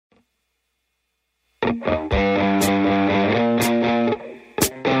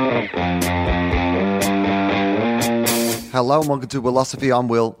Hello and welcome to Philosophy. I'm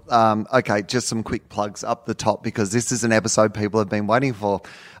Will. Okay, just some quick plugs up the top because this is an episode people have been waiting for.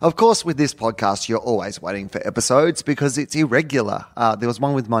 Of course, with this podcast, you're always waiting for episodes because it's irregular. There was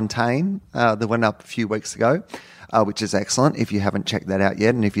one with Montaigne that went up a few weeks ago, which is excellent if you haven't checked that out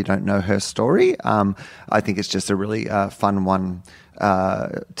yet and if you don't know her story. I think it's just a really fun one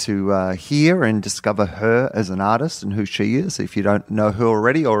to hear and discover her as an artist and who she is. If you don't know her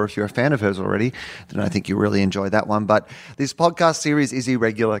already or if you're a fan of hers already, then I think you really enjoy that one. But this podcast series is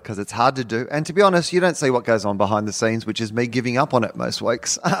irregular because it's hard to do. And to be honest, you don't see what goes on behind the scenes, which is me giving up on it most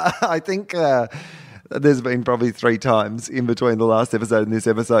weeks. I think there's been probably 3 times in between the last episode and this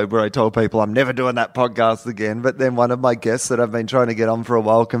episode where I told people I'm never doing that podcast again. But then one of my guests that I've been trying to get on for a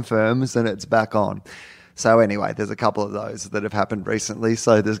while confirms and it's back on. So anyway, there's a couple of those that have happened recently.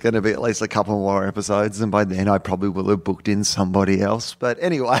 So there's going to be at least a couple more episodes. And by then I probably will have booked in somebody else. But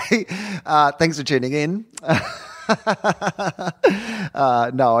anyway, thanks for tuning in.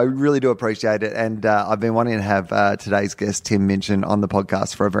 No, I really do appreciate it. And I've been wanting to have today's guest, Tim Minchin, on the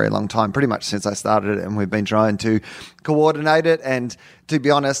podcast for a very long time, pretty much since I started it. And we've been trying to coordinate it. And to be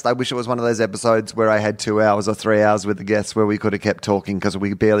honest, I wish it was one of those episodes where I had 2 hours or 3 hours with the guests where we could have kept talking because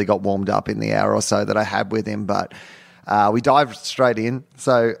we barely got warmed up in the hour or so that I had with him. But we dived straight in.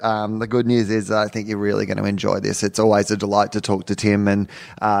 So the good news is I think you're really going to enjoy this. It's always a delight to talk to Tim. And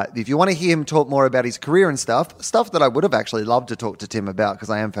if you want to hear him talk more about his career and stuff that I would have actually loved to talk to Tim about because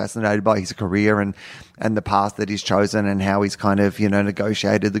I am fascinated by his career and the path that he's chosen and how he's kind of,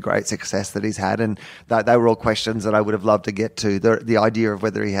 negotiated the great success that he's had. And they were all questions that I would have loved to get to. The idea of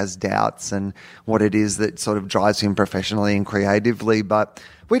whether he has doubts and what it is that sort of drives him professionally and creatively. But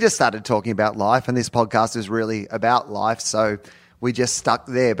we just started talking about life, and this podcast is really about life, so we just stuck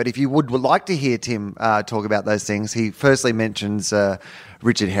there. But if you would like to hear Tim talk about those things, he firstly mentions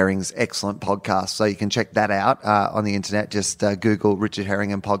Richard Herring's excellent podcast, so you can check that out on the internet. Just Google Richard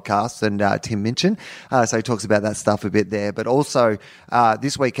Herring and podcasts and Tim Minchin. So he talks about that stuff a bit there. But also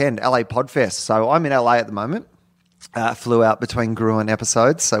this weekend, LA Podfest. So I'm in LA at the moment. Flew out between Gruen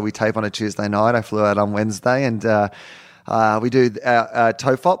episodes, so we tape on a Tuesday night. I flew out on Wednesday, and we do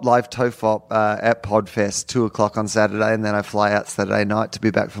TOEFOP, live TOEFOP at Podfest, 2 o'clock on Saturday, and then I fly out Saturday night to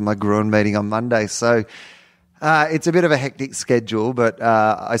be back for my Gruen meeting on Monday. So it's a bit of a hectic schedule, but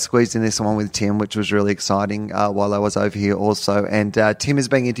I squeezed in this one with Tim, which was really exciting while I was over here also. And Tim is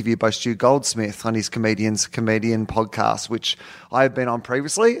being interviewed by Stu Goldsmith on his Comedian podcast, which I have been on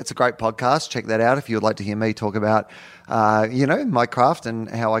previously. It's a great podcast. Check that out if you would like to hear me talk about my craft and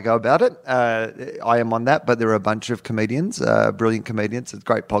how I go about it. I am on that, but there are a bunch of comedians, brilliant comedians. It's a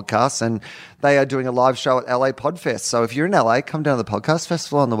great podcast, and they are doing a live show at LA Podfest. So if you're in LA, come down to the podcast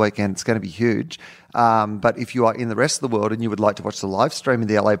festival on the weekend. It's going to be huge. But if you are in the rest of the world and you would like to watch the live stream of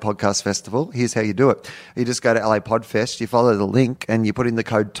the LA Podcast Festival, here's how you do it. You just go to LA Podfest, you follow the link, and you put in the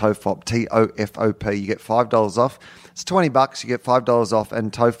code TOEFOP, TOFOP. You get $5 off. It's $20. You get $5 off,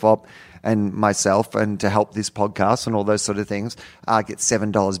 and TOEFOP and myself, and to help this podcast and all those sort of things, get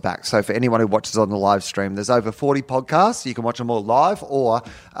 $7 back. So for anyone who watches on the live stream, there's over 40 podcasts. You can watch them all live, or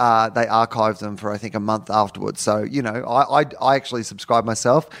they archive them for, I think, a month afterwards. So, I actually subscribe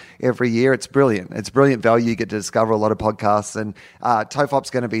myself every year. It's brilliant. It's brilliant value. You get to discover a lot of podcasts, and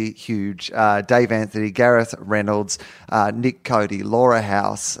TOEFOP's going to be huge. Dave Anthony, Gareth Reynolds, Nick Cody, Laura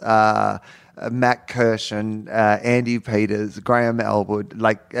House, Matt Kirshen, Andy Peters, Graham Elwood,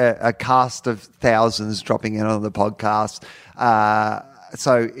 like a cast of thousands dropping in on the podcast.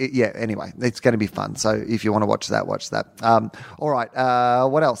 Anyway, it's going to be fun. So if you want to watch that, watch that. All right.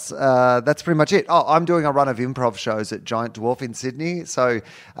 What else? That's pretty much it. Oh, I'm doing a run of improv shows at Giant Dwarf in Sydney. So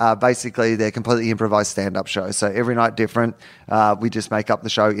basically they're completely improvised stand-up shows. So every night different. We just make up the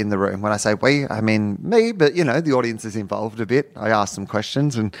show in the room. When I say we, I mean me, but the audience is involved a bit. I ask some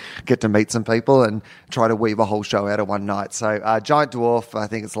questions and get to meet some people and try to weave a whole show out of one night. So Giant Dwarf, I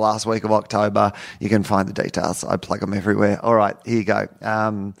think it's the last week of October. You can find the details. I plug them everywhere. All right, here you go.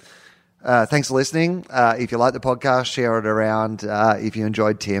 Thanks for listening. If you like the podcast, share it around. If you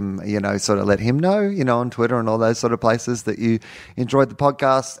enjoyed Tim, sort of let him know, on Twitter and all those sort of places that you enjoyed the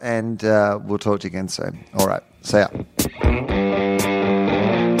podcast, and we'll talk to you again soon. All right. See ya.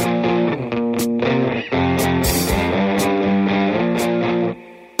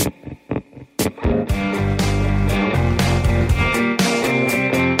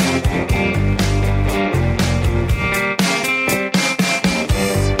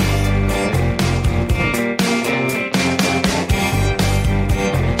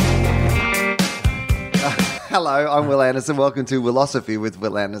 Hello, Hello, I'm Will Anderson. Welcome to Willosophy with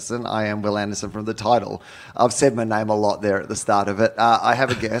Will Anderson. I am Will Anderson from the title. I've said my name a lot there at the start of it. I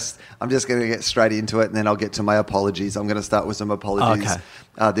have a guest. I'm just going to get straight into it and then I'll get to my apologies. I'm going to start with some apologies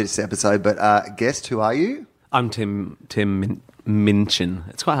this episode. But guest, who are you? I'm Tim Minchin.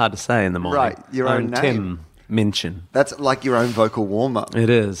 It's quite hard to say in the morning. Right, your own name. Tim Minchin. That's like your own vocal warm-up. It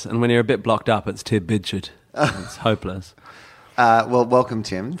is. And when you're a bit blocked up, it's Tim Bidget. It's hopeless. Well, welcome,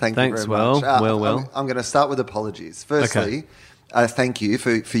 Tim. Thanks you very Will. much. Will. I'm going to start with apologies. Firstly, thank you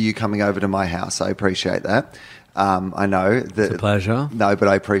for you coming over to my house. I appreciate that. I know that It's a pleasure. No, but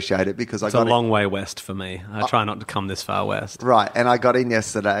I appreciate it because It's a long way west for me. I try not to come this far west. Right, and I got in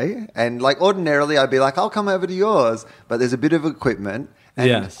yesterday, and like ordinarily I'd be like, I'll come over to yours, but there's a bit of equipment, and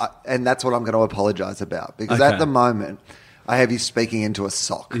Yes. and that's what I'm going to apologise about because at the moment I have you speaking into a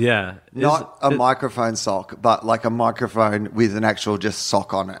sock. Yeah. Not a microphone sock, but like a microphone with an actual just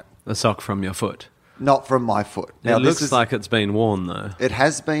sock on it. A sock from your foot. Not from my foot. It looks like it's been worn, though. It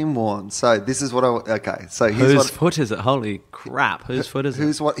has been worn. So this is what okay. So Whose foot is it? Holy crap. Whose foot is it?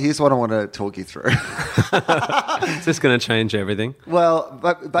 Here's what I want to talk you through. Is this going to change everything? Well,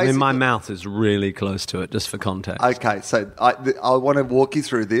 but basically... I mean, my mouth is really close to it, just for context. Okay, so I want to walk you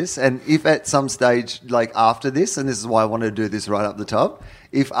through this, and if at some stage, like after this, and this is why I want to do this right up the top,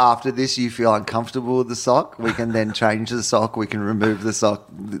 if after this you feel uncomfortable with the sock, we can then change the sock, we can remove the sock,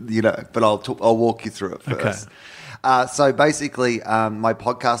 but I'll walk you through it first. Okay. So basically, my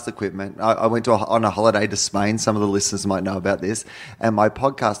podcast equipment, I went on a holiday to Spain. Some of the listeners might know about this. And my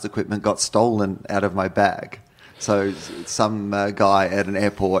podcast equipment got stolen out of my bag. So some guy at an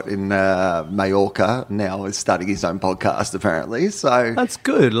airport in Mallorca now is starting his own podcast, apparently. So that's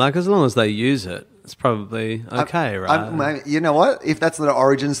good. Like, as long as they use it, it's probably okay, right? You know what? If that's not an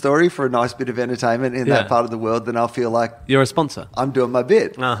origin story for a nice bit of entertainment in that part of the world, then I'll feel like... You're a sponsor. I'm doing my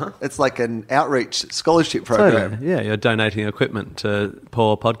bit. Uh-huh. It's like an outreach scholarship program. Totally. Yeah, you're donating equipment to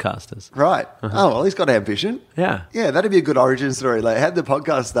poor podcasters. Right. Oh, well, he's got ambition. Yeah. Yeah, that'd be a good origin story. Like, how'd the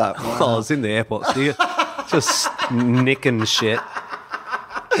podcast start? Well, I was in the airport, so you're just nicking shit.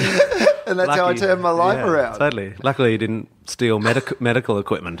 And that's how I turned my life around. Totally. Luckily, you didn't steal medical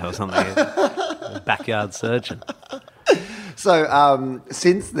equipment or something. A backyard surgeon. So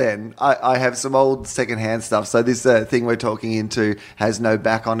since then, I have some old secondhand stuff. So this thing we're talking into has no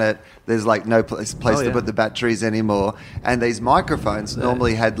back on it. There's like no place to put the batteries anymore. And these microphones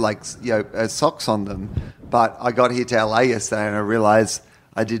normally had like socks on them. But I got here to LA yesterday and I realised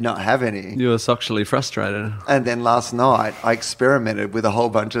I did not have any. You were sexually frustrated. And then last night I experimented with a whole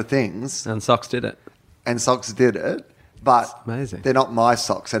bunch of things. And socks did it. But amazing. They're not my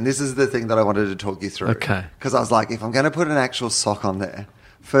socks. And this is the thing that I wanted to talk you through. Okay. Because I was like, if I'm going to put an actual sock on there,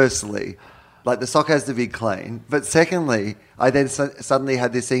 firstly, like the sock has to be clean. But secondly, I then suddenly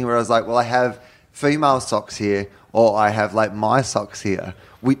had this thing where I was like, well, I have female socks here or I have like my socks here,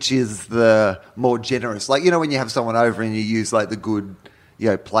 which is the more generous. Like, when you have someone over and you use like the good...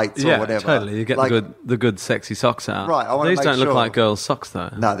 plates or whatever. Yeah, totally. You get the good sexy socks out. Right, I want to These make don't look sure. like girls' socks, though.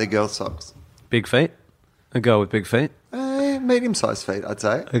 No, they're girls' socks. Big feet? A girl with big feet? Medium-sized feet, I'd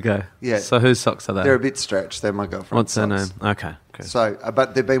say. Okay. Yeah. So whose socks are they? They're a bit stretched. They're my girlfriend's What's their socks. name? Okay. Cool. So,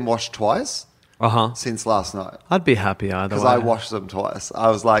 but they've been washed twice since last night. I'd be happy either way. Because I washed them twice. I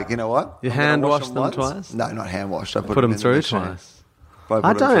was like, you know what? You I'm gonna hand wash washed them them once. twice? No, not hand washed. I put them them in through the machine. twice. But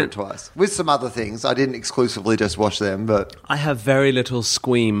I put them through twice. With some other things. I didn't exclusively just wash them, but... I have very little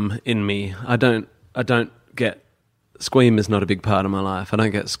squeam in me. I don't get... Squeam is not a big part of my life. I don't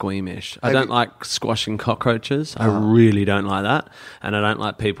get squeamish. I don't like squashing cockroaches. I really don't like that. And I don't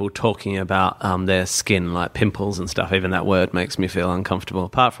like people talking about their skin, like pimples and stuff. Even that word makes me feel uncomfortable.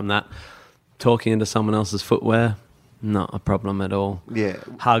 Apart from that, talking into someone else's footwear, not a problem at all. Yeah.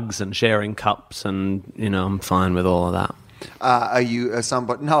 Hugs and sharing cups and, I'm fine with all of that. Are you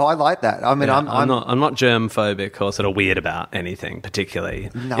somebody? No, I like that. I mean, Yeah, I'm not germ phobic or sort of weird about anything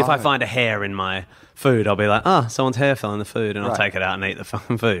particularly. No. If I find a hair in my food, I'll be like, someone's hair fell in the food, and I'll take it out and eat the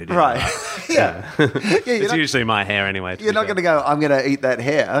fucking food. Right. Yeah. It's usually my hair anyway. You're not going to go, I'm going to eat that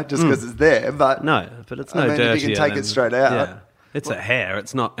hair just because it's there. But No, but it's no I mean, dirtier. if you can take it straight out. Yeah. It's a hair.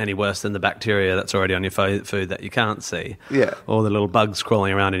 It's not any worse than the bacteria that's already on your food that you can't see. Yeah. Or the little bugs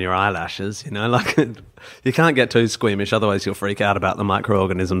crawling around in your eyelashes. Like you can't get too squeamish, otherwise you'll freak out about the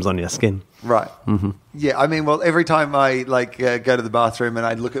microorganisms on your skin. Right. Mm-hmm. Yeah, I mean, well, every time I go to the bathroom and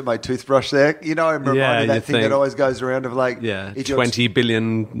I look at my toothbrush there, I'm reminded that thing that always goes around of like... 20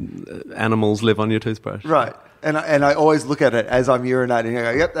 billion animals live on your toothbrush. Right. And I always look at it as I'm urinating and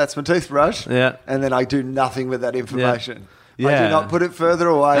I go, yep, that's my toothbrush. Yeah. And then I do nothing with that information. Yeah. I do not put it further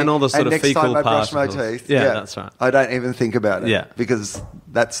away. And all the sort of next fecal time I brush particles. my teeth, Yeah, that's right. I don't even think about it. Yeah. Because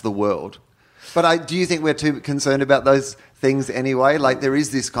that's the world. But do you think we're too concerned about those things anyway? Like there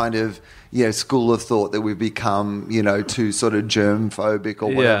is this kind of, school of thought that we've become, too sort of germ phobic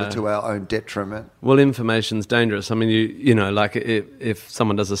or whatever to our own detriment. Well, information's dangerous. I mean, like if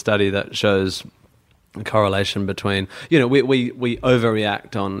someone does a study that shows a correlation between, we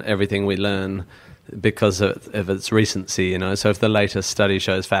overreact on everything we learn because of its recency, So if the latest study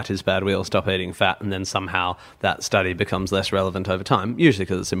shows fat is bad, we all stop eating fat, and then somehow that study becomes less relevant over time, usually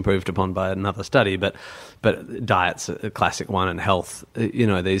because it's improved upon by another study. But diet's a classic one, and health,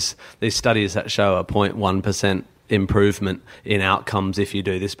 these studies that show a 0.1% improvement in outcomes if you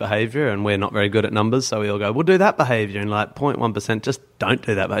do this behaviour, and we're not very good at numbers, so we all go, we'll do that behaviour, and 0.1%, just don't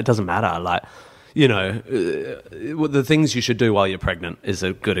do that, but it doesn't matter, the things you should do while you're pregnant is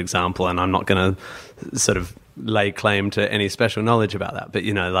a good example, and I'm not going to sort of lay claim to any special knowledge about that. But,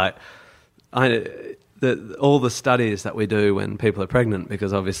 all the studies that we do when people are pregnant,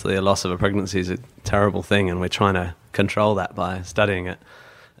 because obviously a loss of a pregnancy is a terrible thing, and we're trying to control that by studying it.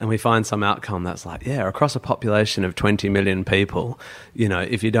 And we find some outcome that's across a population of 20 million people,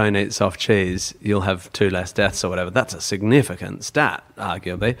 if you don't eat soft cheese, you'll have 2 less deaths or whatever. That's a significant stat,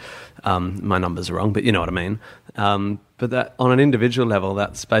 arguably. My numbers are wrong, but you know what I mean. But that on an individual level,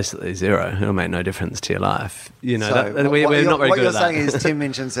 that's basically zero. It'll make no difference to your life. We're not very good at that. What you're saying is Tim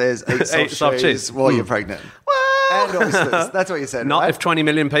Minchin says eat soft cheese while you're pregnant. And oysters. That's what you said. Not right? if 20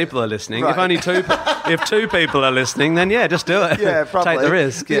 million people are listening. Right. If only if 2 people are listening, then just do it. Yeah, probably. Take the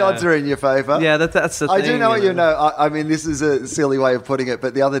risk. The odds are in your favour. Yeah, that's the thing. I do know what you know. I mean, this is a silly way of putting it,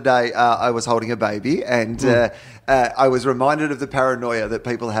 but the other day I was holding a baby, and I was reminded of the paranoia that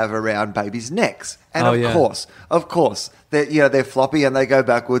people have around babies' necks. And of course, they're floppy and they go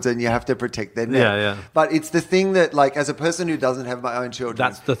backwards, and you have to protect their neck. Yeah. But it's the thing that, as a person who doesn't have my own children,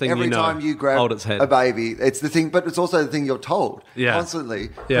 that's the thing. Every time you grab hold its head. a baby, it's the thing. But it's also the thing you're told constantly: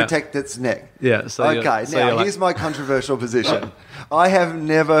 protect its neck. Yeah. So here's my controversial position. I have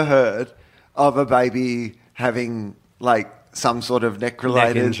never heard of a baby having some sort of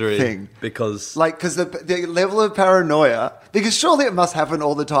neck-related thing. Because the level of paranoia, because surely it must happen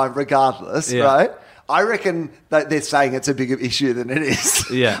all the time regardless, right? I reckon that they're saying it's a bigger issue than it is.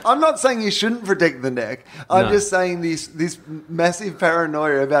 Yeah. I'm not saying you shouldn't protect the neck. I'm just saying this massive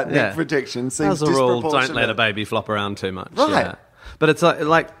paranoia about neck protection seems as a rule, disproportionate. don't let a baby flop around too much. Right. Yeah. But it's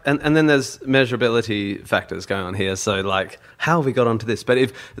and then there's measurability factors going on here. So how have we got onto this? But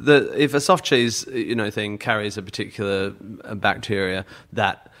if a soft cheese thing carries a particular bacteria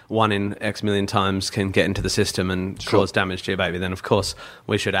that 1 in X million times can get into the system and cause damage to your baby, then of course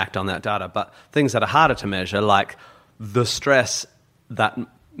we should act on that data. But things that are harder to measure, like the stress that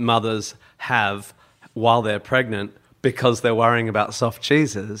mothers have while they're pregnant because they're worrying about soft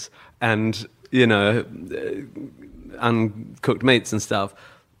cheeses and uncooked meats and stuff,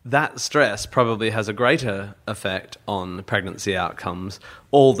 that stress probably has a greater effect on pregnancy outcomes.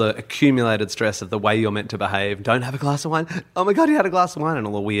 All the accumulated stress of the way you're meant to behave, don't have a glass of wine, oh my God, you had a glass of wine, and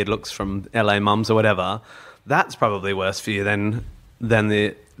all the weird looks from LA mums or whatever, that's probably worse for you than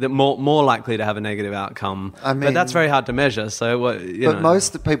the more likely to have a negative outcome. I mean, but that's very hard to measure. So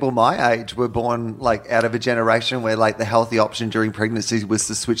most people my age were born out of a generation where the healthy option during pregnancy was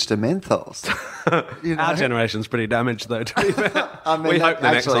to switch to menthols. Our generation's pretty damaged though. To be fair. I mean, we hope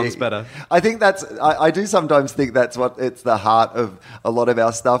the next one's better. I think I do sometimes think that's what it's the heart of a lot of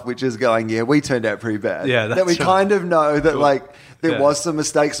our stuff, which is going, we turned out pretty bad. Yeah, that we kind of know that there was some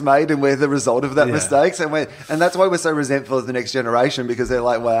mistakes made, and we're the result of that mistakes, and that's why we're so resentful of the next generation, because they're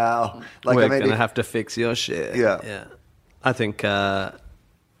like, wow, we're going to have to fix your shit. Yeah. I think, So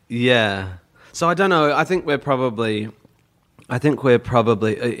I don't know. I think we're probably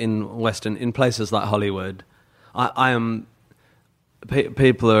in places like Hollywood.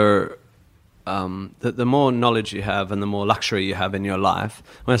 People are. The more knowledge you have and the more luxury you have in your life.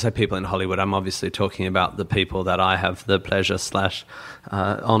 When I say people in Hollywood, I'm obviously talking about the people that I have the pleasure /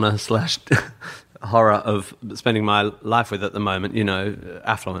 honor / horror of spending my life with at the moment,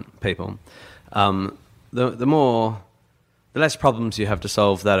 affluent people. The less problems you have to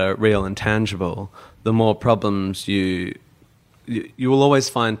solve that are real and tangible, the more problems you will always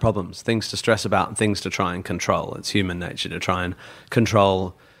find problems, things to stress about and things to try and control. It's human nature to try and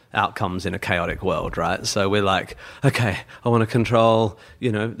control outcomes in a chaotic world, right? So we're like, okay, I want to control,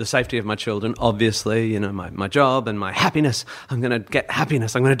 the safety of my children, obviously, my job and my happiness. I'm going to get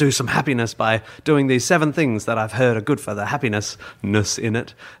happiness. I'm going to do some happiness by doing these 7 things that I've heard are good for the happinessness in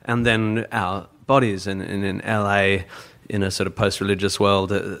it. And then our bodies in LA, in a sort of post-religious world,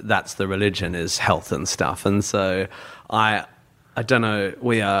 that's the religion, is health and stuff. And so I don't know,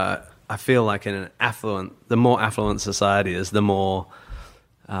 I feel like in the more affluent society is, the more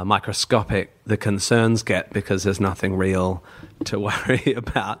microscopic the concerns get because there's nothing real to worry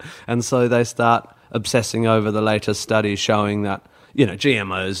about. And so they start obsessing over the latest studies showing that,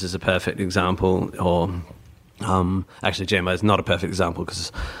 GMOs is a perfect example, or actually GMO is not a perfect example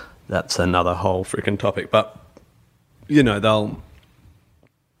because that's another whole freaking topic. But, they'll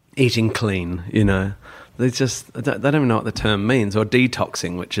eating clean, they don't even know what the term means, or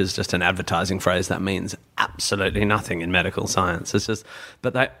detoxing, which is just an advertising phrase that means absolutely nothing in medical science.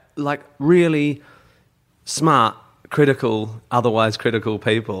 But they really smart, otherwise critical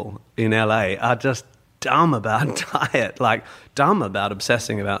people in LA are just dumb about diet, dumb about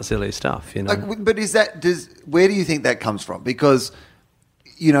obsessing about silly stuff, But where do you think that comes from? Because,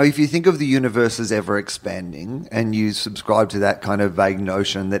 if you think of the universe as ever expanding and you subscribe to that kind of vague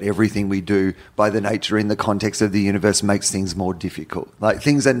notion that everything we do by the nature in the context of the universe makes things more difficult.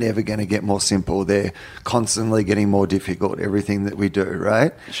 Things are never going to get more simple. They're constantly getting more difficult, everything that we do,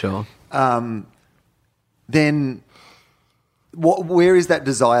 right? Sure. Then where is that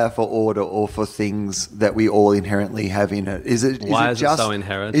desire for order or for things that we all inherently have in it? Is it so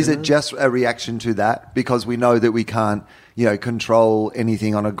inherent? Is it just a reaction to that because we know that we can't, control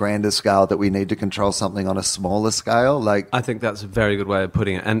anything on a grander scale, that we need to control something on a smaller scale? I think that's a very good way of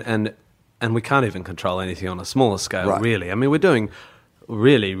putting it. And we can't even control anything on a smaller scale, right. Really. I mean, we're doing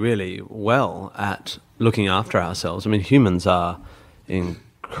really, really well at looking after ourselves. I mean, humans are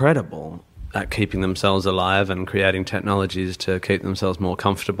incredible at keeping themselves alive and creating technologies to keep themselves more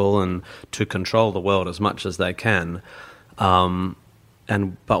comfortable and to control the world as much as they can.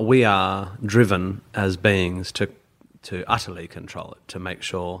 But we are driven as beings to utterly control it, to make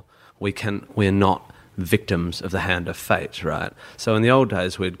sure we're not victims of the hand of fate, right? So in the old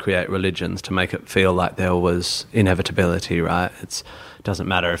days, we'd create religions to make it feel like there was inevitability, right? It doesn't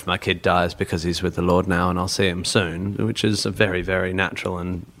matter if my kid dies because he's with the Lord now and I'll see him soon, which is a very, very natural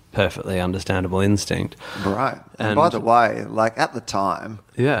and perfectly understandable instinct. Right. And by the way, at the time,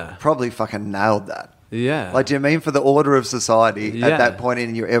 yeah, probably fucking nailed that. Yeah. Do you mean for the order of society at that point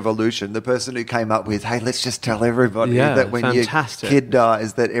in your evolution, the person who came up with, hey, let's just tell everybody that when your kid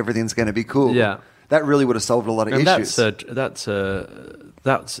dies that everything's going to be cool. Yeah. That really would have solved a lot of issues.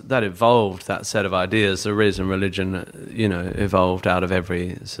 That evolved, that set of ideas. The reason religion, evolved out of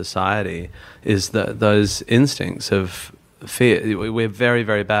every society is that those instincts of fear. We're very,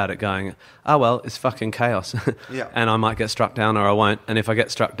 very bad at going, it's fucking chaos. Yeah. And I might get struck down or I won't. And if I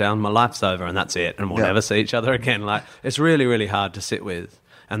get struck down, my life's over and that's it. And we'll never see each other again. It's really, really hard to sit with.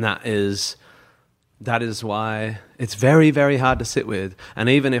 And that is why it's very, very hard to sit with. And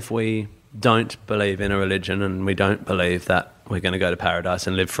even if we don't believe in a religion and we don't believe that we're going to go to paradise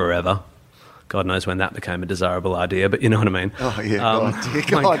and live forever, God knows when that became a desirable idea, but you know what I mean. Oh, yeah,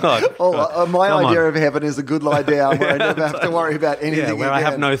 God. My idea of heaven is a good lie down where I never have to worry about anything where again. I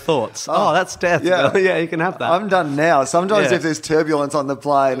have no thoughts. Oh, that's death. Yeah. Yeah, you can have that. I'm done now. Sometimes if there's turbulence on the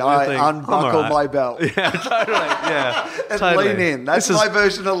plane, I unbuckle my belt. Yeah, totally. Yeah, and totally. lean in. That's my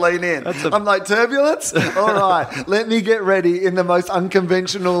version of lean in. I'm like, turbulence? All right, let me get ready in the most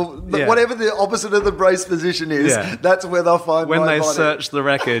unconventional, whatever the opposite of the brace position is, that's where they'll find when my they body. Search the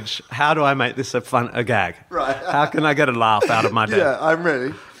wreckage, how do I make this a gag? Right. How can I get a laugh out of my death? Yeah, I'm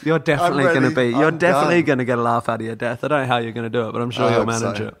ready. You're definitely going to be. You're I'm definitely done. going to get a laugh out of your death. I don't know how you're going to do it, but I'm sure you'll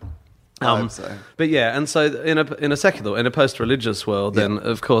manage it. I hope so. But yeah, and so in a post-religious world, then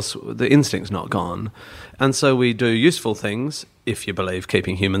of course the instinct's not gone, and so we do useful things. If you believe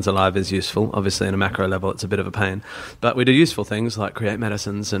keeping humans alive is useful, obviously in a macro level it's a bit of a pain, but we do useful things like create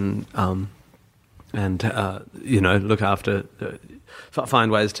medicines and look after,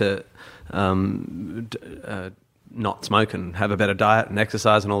 find ways to not smoke and have a better diet and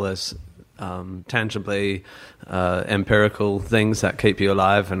exercise and all those tangibly empirical things that keep you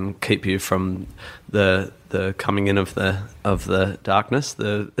alive and keep you from the coming in of the darkness,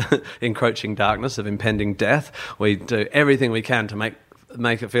 the encroaching darkness of impending death. We do everything we can to make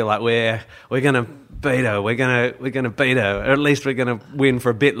it feel like we're going to beat her. We're going to beat her, or at least we're going to win for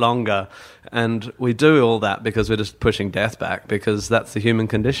a bit longer. And we do all that because we're just pushing death back, because that's the human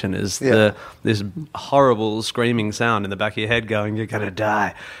condition, is this horrible screaming sound in the back of your head going, you're going to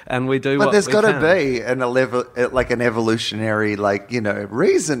die. And we do but there's got to be an evolutionary,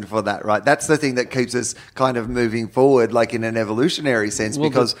 reason for that, right? That's the thing that keeps us kind of moving forward, in an evolutionary sense,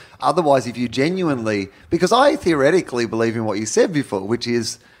 because otherwise if you genuinely, because I theoretically believe in what you said before, which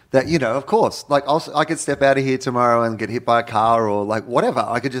is that, you know, of course, like I could step out of here tomorrow and get hit by a car or like whatever.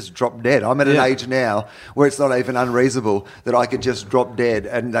 I could just drop dead. I'm at an age now where it's not even unreasonable that I could just drop dead,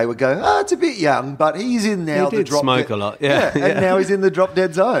 and they would go, it's a bit young, but he's in now. He did smoke a lot, and now he's in the drop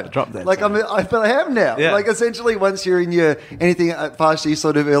dead zone. Drop dead like zone. I am now. Yeah. Like essentially, once you're in your anything past your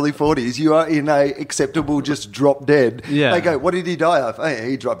sort of early 40s, you are in a acceptable just drop dead. Yeah. They go, what did he die of? Oh, yeah,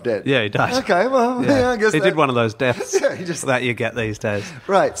 he dropped dead. Yeah, he died. Okay, well, I guess he did one of those deaths just that you get these days.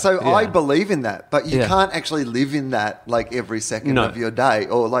 Right. So I believe in that, but you Yeah. can't actually live in that like every second No. of your day,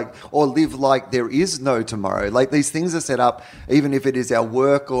 or live like there is no tomorrow. Like these things are set up, even if it is our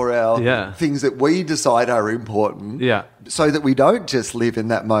work or our things that we decide are important, so that we don't just live in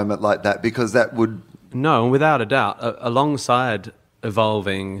that moment like that, because that would... No, and without a doubt, alongside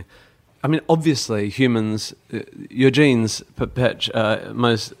evolving, I mean, obviously, humans, your genes the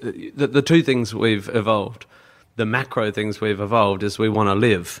two things we've evolved, the macro things we've evolved is we want to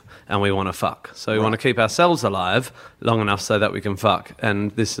live and we want to fuck. So we want to keep ourselves alive long enough so that we can fuck.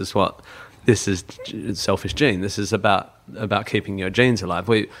 And this is selfish gene. This is about keeping your genes alive.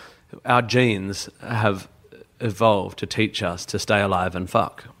 Our genes have evolved to teach us to stay alive and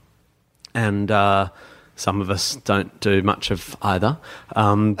fuck. And some of us don't do much of either.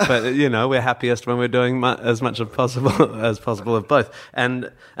 But, you know, we're happiest when we're doing as much as possible of both.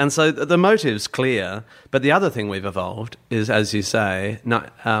 And so the motive's clear. But the other thing we've evolved is, as you say,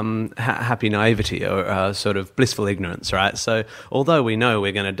 happy naivety or sort of blissful ignorance, right? So although we know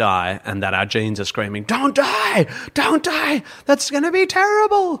we're going to die and that our genes are screaming, don't die, that's going to be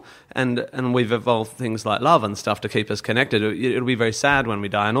terrible. And we've evolved things like love and stuff to keep us connected. It'll be very sad when we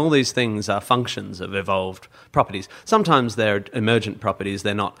die. And all these things are functions of evolved properties. Sometimes they're emergent properties.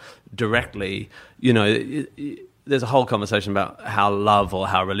 They're not directly, you know, there's a whole conversation about how love or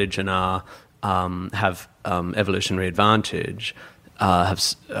how religion have evolutionary advantage.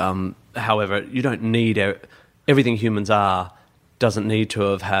 However, you don't need everything humans are doesn't need to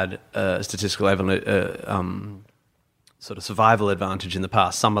have had a statistical sort of survival advantage in the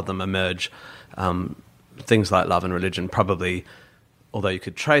past. Some of them emerge. Things like love and religion probably, although you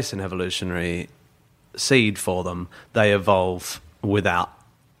could trace an evolutionary seed for them, they evolve without.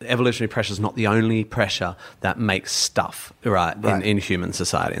 Evolutionary pressure is not the only pressure that makes stuff right. In human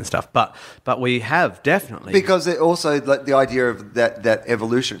society and stuff, but we have definitely, because it also like the idea of that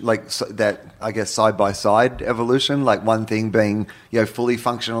evolution, like that I guess side by side evolution, like one thing being fully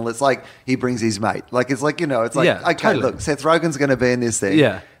functional. It's like he brings his mate, like it's like it's like okay, totally. Look, Seth Rogen's going to be in this thing,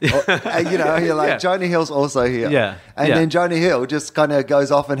 you're like Jonah Hill's also here, then Jonah Hill just kind of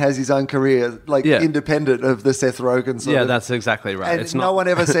goes off and has his own career, like independent of the Seth Rogen sort of. That's exactly right. And no one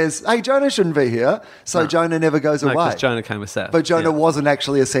ever says, hey, Jonah shouldn't be here. So Jonah never goes away. Because Jonah came with Seth. But Jonah wasn't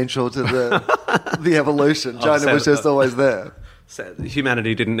actually essential to the evolution. Jonah was just always there.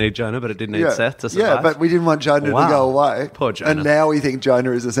 Humanity didn't need Jonah, but it did need Seth to survive. Yeah, but we didn't want Jonah to go away. Poor Jonah. And now we think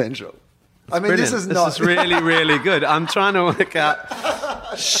Jonah is essential. Brilliant. This is really, really good. I'm trying to work out...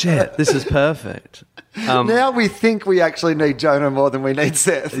 Shit, this is perfect. Now we think we actually need Jonah more than we need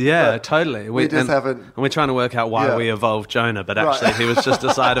Seth. Yeah, totally. We just haven't... And we're trying to work out why we evolved Jonah, but actually he was just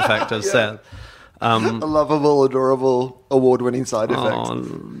a side effect of Seth. A lovable, adorable, award-winning side effect.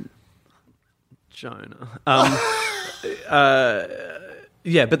 Jonah. But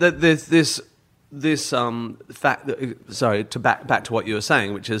there's this fact that... Sorry, back to what you were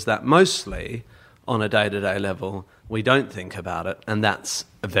saying, which is that mostly on a day-to-day level, we don't think about it, and that's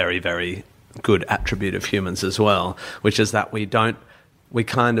a very, very good attribute of humans as well, which is that we kind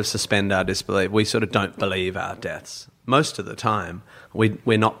of suspend our disbelief. We sort of don't believe our deaths. Most of the time,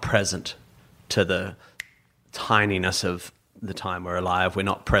 we're not present to the tininess of the time we're alive. We're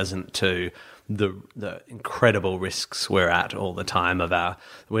not present to the incredible risks we're at all the time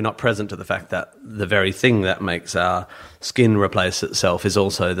we're not present to the fact that the very thing that makes our skin replace itself is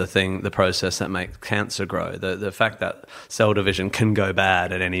also the process that makes cancer grow. The fact that cell division can go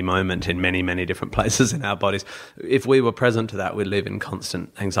bad at any moment in many, many different places in our bodies. If we were present to that, we'd live in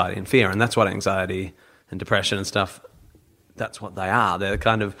constant anxiety and fear. And that's what anxiety and depression and stuff, that's what they are. They're the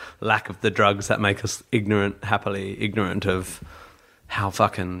kind of lack of the drugs that make us happily ignorant of how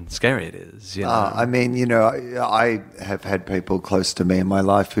fucking scary it is. I mean, I have had people close to me in my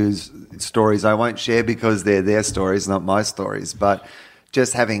life whose stories I won't share because they're their stories, not my stories. But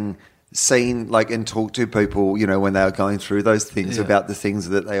just having seen and talked to people, when they are going through those things about the things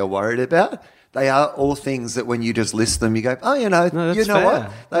that they are worried about, they are all things that when you just list them, you go, oh, No, that's you know fair.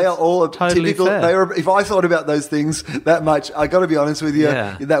 what? They are all totally typical. fair. If I thought about those things that much, I got to be honest with you,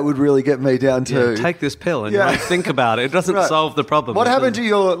 Yeah. that would really get me down to Take this pill and Yeah. you won't think about it. It doesn't Right. solve the problem. What happened to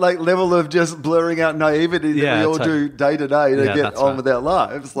your level of just blurring out naivety that Yeah, we all do day to day to Yeah, get that's on right. with our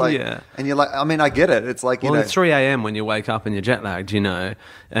lives? Yeah. And you're like, I mean, I get it. It's like, Well, it's 3 a.m. when you wake up and you're jet lagged,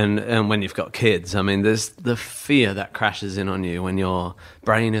 and when you've got kids. I mean, there's the fear that crashes in on you when your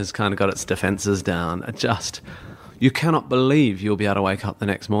brain has kind of got its defenses down. You cannot believe you'll be able to wake up the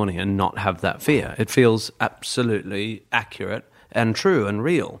next morning and not have that fear. It feels absolutely accurate and true and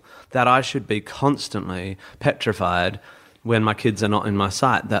real that I should be constantly petrified when my kids are not in my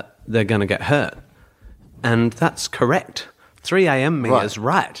sight that they're going to get hurt. And that's correct. 3 a.m. me Right. is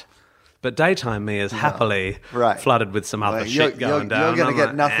right. But daytime me is happily Right. flooded with some other Well, shit going down. You're going I'm to get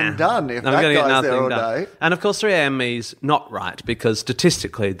like, nothing done if I'm that gonna get guy's there nothing all done. day. And of course, 3 a.m. me's not right because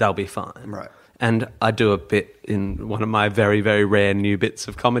statistically they'll be fine. Right. And I do a bit in one of my very, very rare new bits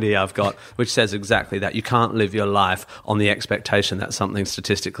of comedy I've got, which says exactly that. You can't live your life on the expectation that something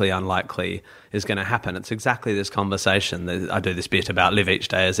statistically unlikely is going to happen. It's exactly this conversation. I do this bit about live each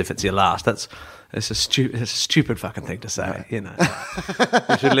day as if it's your last. It's a stupid fucking thing to say, You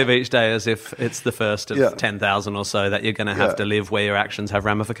should live each day as if it's the first of Yeah. 10,000 or so that you're going to have Yeah. to live where your actions have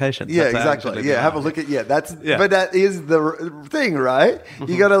ramifications. Yeah, That's how you should exactly. live Yeah, your have a life. look at That's Yeah. but that is the thing, right?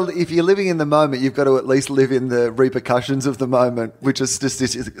 You got to if you're living in the moment, you've got to at least live in the repercussions of the moment, which is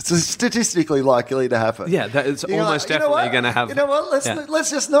statistically likely to happen. Yeah, that is You're almost like, definitely going to have. You know what? Yeah. Let's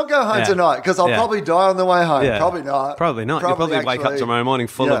just not go home Yeah. tonight because I'll Yeah. probably die on the way home. Yeah. Probably not. Probably not. You'll probably wake up actually- tomorrow morning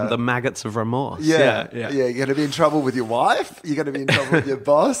full Yeah. of the maggots of remorse. Yeah, yeah. You're going to be in trouble with your wife. You're going to be in trouble with your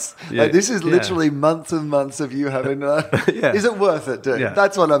boss. Yeah, Like, this is yeah. literally months and months of you having. Yeah. Is it worth it, dude? Yeah.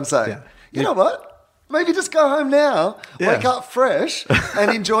 That's what I'm saying. Yeah. You know what? Maybe just go home now, Yeah. wake up fresh,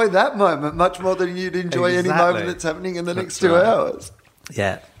 and enjoy that moment much more than you'd enjoy any Exactly. moment that's happening in the next That's 2 right. hours.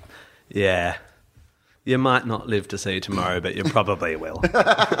 Yeah. Yeah. You might not live to see tomorrow, but you probably will.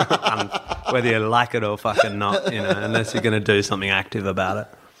 Whether you like it or fucking not, unless you're going to do something active about it.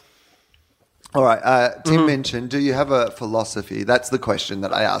 All right. Mm-hmm. Tim mentioned, do you have a philosophy? That's the question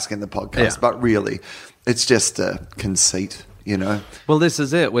that I ask in the podcast. Yeah. But really, it's just a conceit, Well, this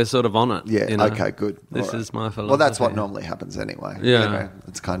is it. We're sort of on it. Yeah, okay, good. This All right. is my philosophy. Well, that's what normally happens anyway. Yeah.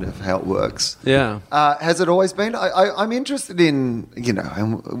 It's kind of how it works. Yeah. Has it always been? I'm interested in,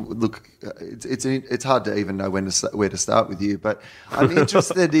 and look, it's hard to even know where to start with you, but I'm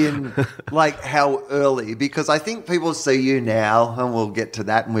interested in like how early, because I think people see you now, and we'll get to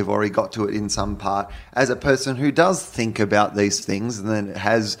that, and we've already got to it in some part, as a person who does think about these things and then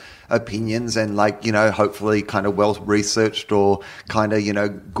has opinions and hopefully kind of well researched or kind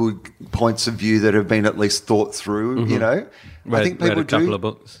of good points of view that have been at least thought through, I think people read a couple do. of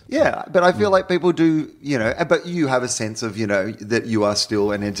books. Yeah, but I feel like people do, but you have a sense of, that you are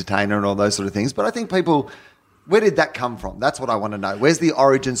still an entertainer and all those sort of things. But I think people, where did that come from? That's what I want to know. Where's the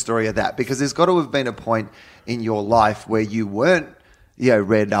origin story of that? Because there's got to have been a point in your life where you weren't,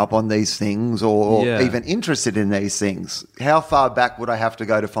 read up on these things or Yeah. even interested in these things. How far back would I have to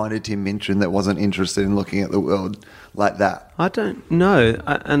go to find a Tim Minchin that wasn't interested in looking at the world like that? I don't know.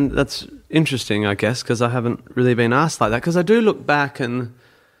 And that's interesting, I guess, because I haven't really been asked like that. Because I do look back and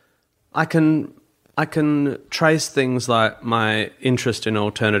I can trace things like my interest in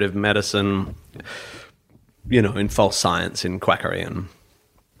alternative medicine, in false science, in quackery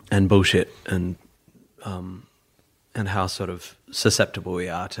and bullshit and how sort of susceptible we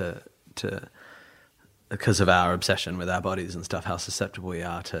are to because of our obsession with our bodies and stuff, how susceptible we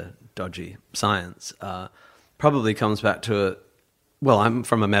are to dodgy science, probably comes back to I'm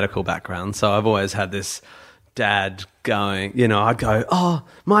from a medical background, so I've always had this dad going, I'd go, oh,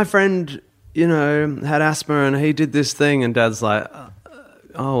 my friend, had asthma and he did this thing, and dad's like,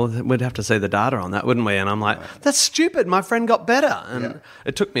 oh, we'd have to see the data on that, wouldn't we? And I'm like, that's stupid, my friend got better. And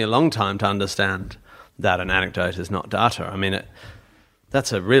it took me a long time to understand that an anecdote is not data. I mean,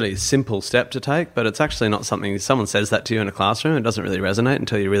 that's a really simple step to take, but it's actually not something, someone says that to you in a classroom, it doesn't really resonate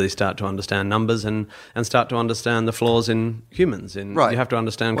until you really start to understand numbers and start to understand the flaws in humans. Right. You have to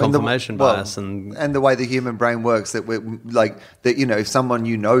understand confirmation bias and the way the human brain works, that we're like that, if someone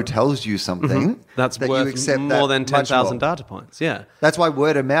tells you something, that's that worth you accept more that than much 10,000 more. data points. Yeah. That's why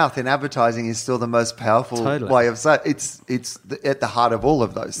word of mouth in advertising is still the most powerful Totally. way of saying it's at the heart of all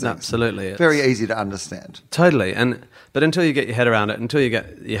of those things. Absolutely. It's Very easy to understand. Totally. But until you get your head around it, until you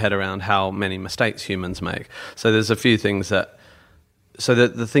get your head around how many mistakes humans make. So there's a few things the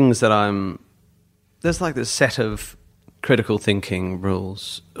things that there's like this set of critical thinking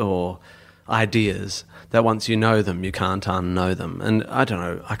rules or ideas that once you know them, you can't unknow them. And I don't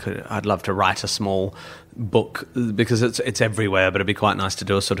know, I'd love to write a small book because it's everywhere, but it'd be quite nice to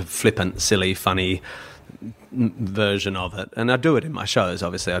do a sort of flippant, silly, funny version of it. And I do it in my shows.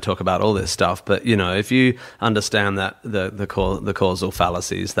 Obviously, I talk about all this stuff. But if you understand that the causal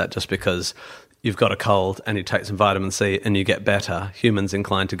fallacies, that just because you've got a cold and you take some vitamin C and you get better, humans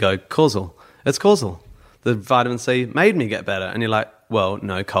inclined to go causal. It's causal. The vitamin C made me get better, and you're like, well,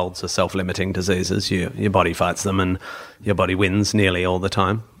 no, colds are self-limiting diseases. Your body fights them, and your body wins nearly all the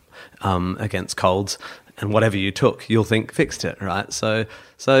time against colds. And whatever you took, you'll think fixed it, right? So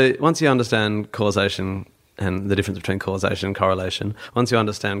once you understand causation and the difference between causation and correlation, once you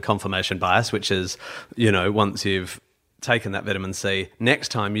understand confirmation bias, which is, once you've taken that vitamin C, next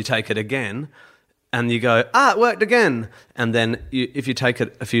time you take it again, and you go, it worked again. And then if you take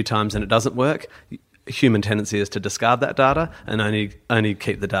it a few times and it doesn't work, human tendency is to discard that data and only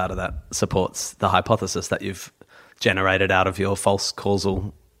keep the data that supports the hypothesis that you've generated out of your false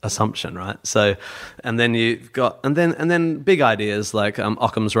causal assumption, right? So, and then you've got, and then big ideas like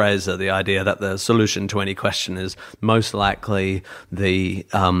Occam's razor, the idea that the solution to any question is most likely the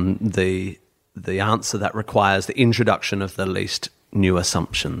answer that requires the introduction of the least new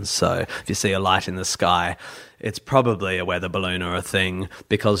assumptions. So if you see a light in the sky, it's probably a weather balloon or a thing,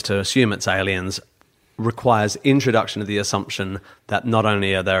 because to assume it's aliens requires introduction of the assumption that not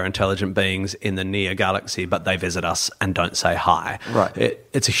only are there intelligent beings in the near galaxy, but they visit us and don't say hi. Right.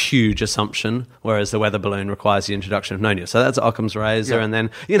 It's a huge assumption, whereas the weather balloon requires the introduction of no news. So that's Occam's razor. Yeah. And then,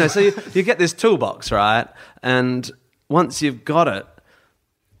 so you get this toolbox, right? And once you've got it,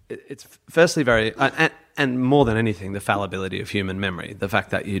 it's firstly very... And more than anything, the fallibility of human memory, the fact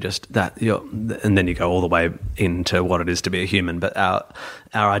that and then you go all the way into what it is to be a human. But our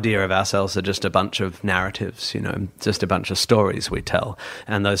idea of ourselves are just a bunch of narratives, just a bunch of stories we tell.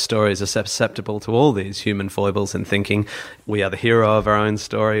 And those stories are susceptible to all these human foibles and thinking we are the hero of our own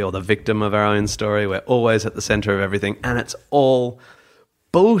story or the victim of our own story. We're always at the center of everything. And it's all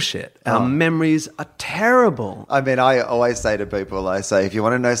bullshit. Our memories are terrible. I mean, I always say to people, if you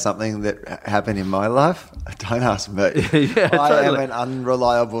want to know something that happened in my life, don't ask me. Yeah, I am an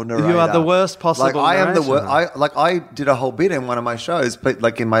unreliable narrator. You are the worst possible I am the worst. I did a whole bit in one of my shows, but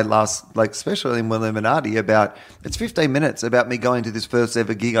in my last special in Illuminati, it's 15 minutes about me going to this first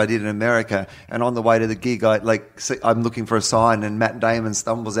ever gig I did in America, and on the way to the gig, I'm looking for a sign, and Matt Damon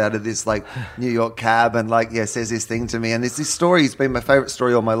stumbles out of this New York cab and says this thing to me, and this story has been my favorite story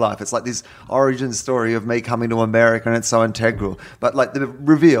all my life. It's like this origin story of me coming to America, and it's so integral. But the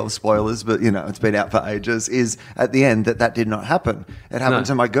reveal, spoilers, but it's been out for ages, is at the end that did not happen. It happened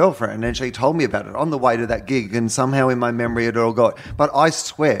to my girlfriend, and she told me about it on the way to that gig, and somehow in my memory it all got. But I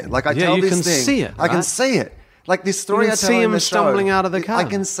swear, I tell this thing, see it, I can see it. This story I tell see him stumbling out of the car. I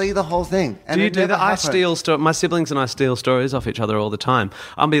can see the whole thing. And do you do that? I steal my siblings and I steal stories off each other all the time.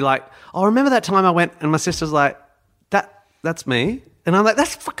 I'll be like, remember that time I went, and my sister's like, that's me. And I'm like,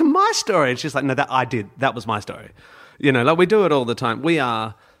 that's fucking my story. And she's like, no, I did. That was my story. We do it all the time. We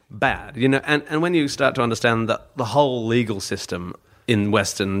are bad, and when you start to understand that the whole legal system in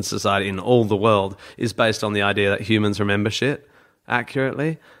Western society, in all the world, is based on the idea that humans remember shit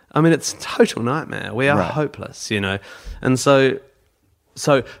accurately. I mean, it's a total nightmare. We are hopeless, And so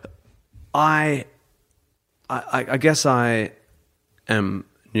I guess I am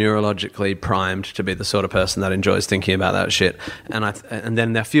neurologically primed to be the sort of person that enjoys thinking about that shit. And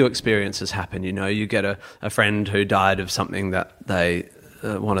then a few experiences happen, you get a friend who died of something that they...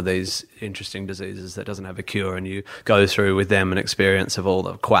 one of these interesting diseases that doesn't have a cure, and you go through with them an experience of all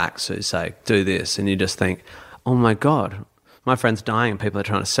the quacks who say, do this, and you just think, oh my God, my friend's dying and people are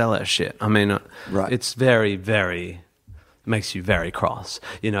trying to sell her shit. I mean, it's very, very... makes you very cross,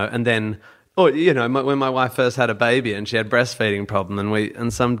 and then... when my wife first had a baby and she had breastfeeding problem,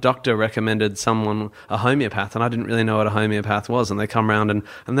 and some doctor recommended someone a homeopath, and I didn't really know what a homeopath was, and they come around and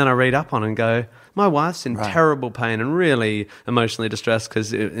then I read up on it and go, my wife's in terrible pain and really emotionally distressed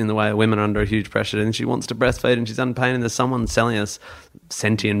because in the way women are under a huge pressure, and she wants to breastfeed and she's in pain, and there's someone selling us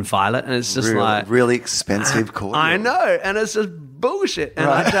sentient violet, and it's just really expensive cordial. I know, and it's just bullshit, and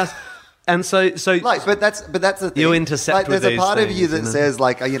I just... And so, but that's the thing. You intercept. There's a part of you that says,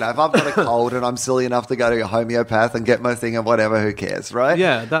 if I've got a cold and I'm silly enough to go to a homeopath and get my thing and whatever, who cares, right?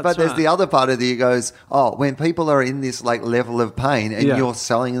 Yeah, that's But there's the other part of you goes, when people are in this level of pain and you're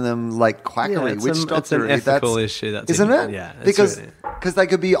selling them quackery, it's an ethical issue, isn't it? Yeah, because they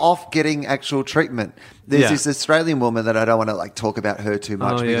could be off getting actual treatment. There's this Australian woman that I don't want to talk about her too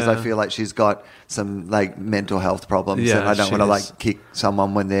much because I feel like she's got some mental health problems, and I don't want to kick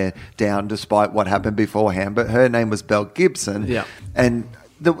someone when they're down despite what happened beforehand. But her name was Belle Gibson, and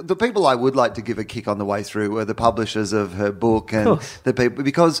the people I would like to give a kick on the way through were the publishers of her book and the people,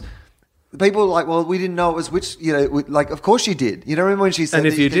 because people were like, well, we didn't know it was which, like, of course you did. You know, remember when she said And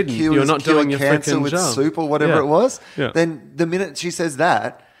if that you could didn't, cure- you're not cure doing your cancer frickin' with job. soup or whatever it was, Yeah. then the minute she says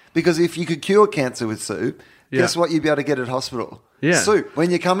that, because if you could cure cancer with soup, guess what you'd be able to get at hospital? Yeah. Soup.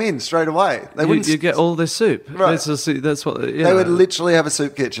 When you come in straight away. They wouldn't. You get all this soup. Right. That's what They would literally have a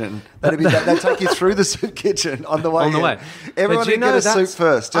soup kitchen. They'd take you through the soup kitchen on the way. On the way. Everyone would get a soup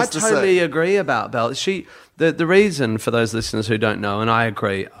first. Just I totally agree about Belle. The reason for those listeners who don't know, and I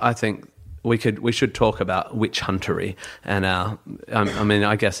agree, I think we should talk about witch huntery and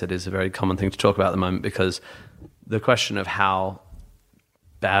I guess it is a very common thing to talk about at the moment, because the question of how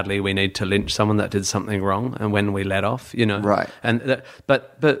badly we need to lynch someone that did something wrong and when we let off, Right. And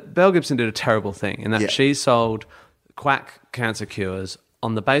but Belle Gibson did a terrible thing in that she sold quack cancer cures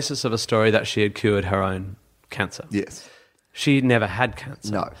on the basis of a story that she had cured her own cancer. Yes. She never had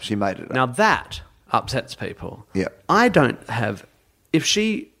cancer. No, she made it up. Now that upsets people. Yeah. I don't have... If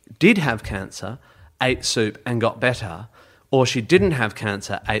she did have cancer, ate soup and got better, or she didn't have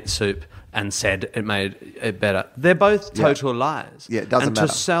cancer, ate soup and said it made it better, they're both total lies. Yeah, it doesn't matter. And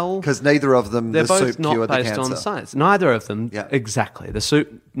to sell... Because neither of them, they're the both soup not cured the based cancer. on science. Neither of them, Yeah. exactly. The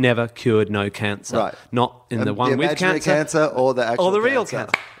soup never cured no cancer. Right. Not in the one the with imaginary cancer. or the actual Or the real cancer.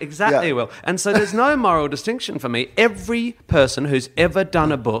 cancer. Exactly, Yeah. Will. And so there's no moral distinction for me. Every person who's ever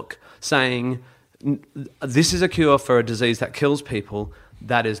done a book saying this is a cure for a disease that kills people,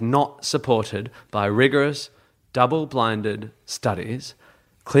 that is not supported by rigorous, double-blinded studies,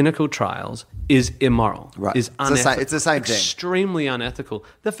 clinical trials, is immoral. Right. Is It's the same thing. Extremely unethical.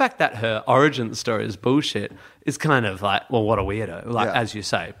 The fact that her origin story is bullshit is kind of like, well, what a weirdo. Like, as you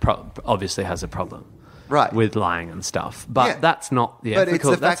say, obviously has a problem. Right. With lying and stuff. But that's not the But it's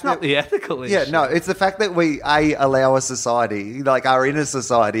ethical. the That's fact not that- the ethical issue. Yeah, no, it's the fact that we allow a society, like our inner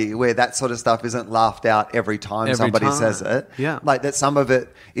society, where that sort of stuff isn't laughed out every time somebody time. says it. Yeah. Like that some of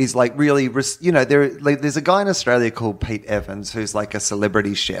it is like really, there's a guy in Australia called Pete Evans who's like a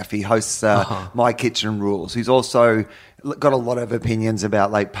celebrity chef. He hosts My Kitchen Rules. He's also got a lot of opinions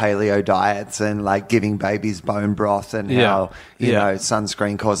about like paleo diets and like giving babies bone broth and how, you know,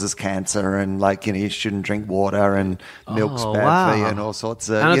 sunscreen causes cancer and like, you shouldn't drink water and milk's bad for you and all sorts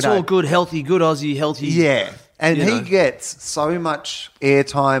of, And it's all good, healthy, good Aussie, healthy. Yeah. And you he know. gets so much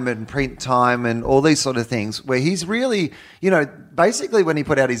airtime and print time and all these sort of things where he's really, basically when he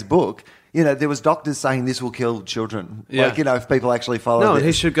put out his book, there was doctors saying this will kill children. Yeah. Like, if people actually follow No, this.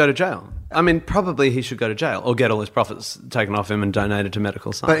 he should go to jail. I mean, probably he should go to jail or get all his profits taken off him and donated to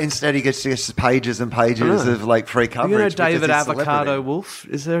medical science. But instead he gets just pages and pages of like free coverage. You know because David he's a Avocado celebrity. Wolf?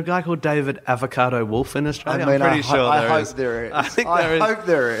 Is there a guy called David Avocado Wolf in Australia? I mean, I'm pretty sure I there hope is. there is. I think I there is. hope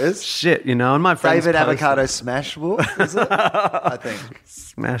there is. Shit, and my friends David posted- Avocado Smash Wolf, is it? I think.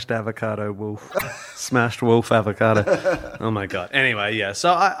 Smashed avocado wolf. Smashed wolf avocado. Oh my God. Anyway, yeah.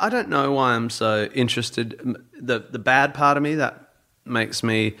 So I don't know why I'm so interested. The bad part of me that makes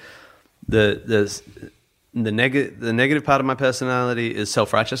me the negative part of my personality is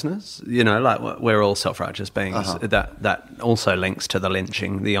self-righteousness. Like we're all self-righteous beings. That also links to the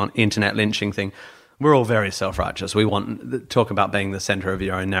lynching, the internet lynching thing. We're all very self-righteous. We talk about being the center of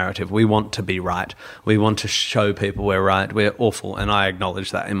your own narrative. We want to be right. We want to show people we're right. We're awful, and I acknowledge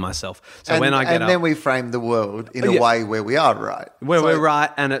that in myself. So when I get up, then we frame the world in a way where we are right. we're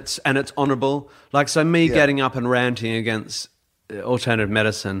right, and it's honourable. Like me getting up and ranting against alternative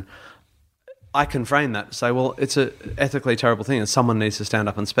medicine, I can frame that. Say, well, it's a ethically terrible thing, and someone needs to stand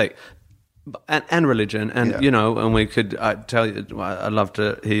up and speak. And religion, and and we could tell you. I'd love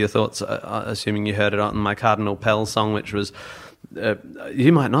to hear your thoughts. Assuming you heard it on my Cardinal Pell song, which was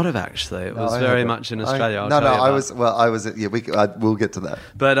you might not have actually. It was very much in Australia. I was. Yeah, we'll get to that.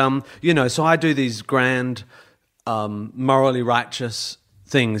 But so I do these grand, morally righteous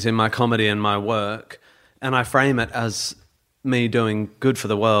things in my comedy and my work, and I frame it as me doing good for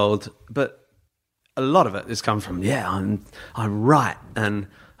the world. But a lot of it has come from I'm right and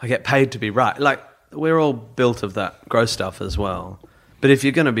I get paid to be right. Like, we're all built of that gross stuff as well. But if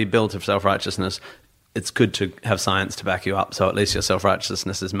you're going to be built of self-righteousness, it's good to have science to back you up, so at least your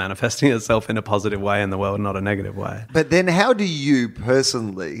self-righteousness is manifesting itself in a positive way in the world, not a negative way. But then how do you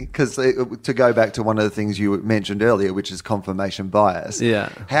personally, because to go back to one of the things you mentioned earlier, which is confirmation bias,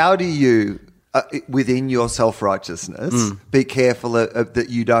 how do you, within your self-righteousness, be careful that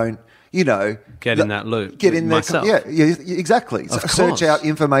you don't, get in that loop. Get in there. Myself. Yeah, exactly. Search out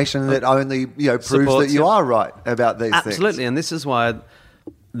information that only proves Supports that you are right about these things. Absolutely, and this is why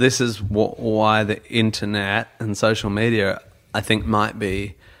the internet and social media, I think, might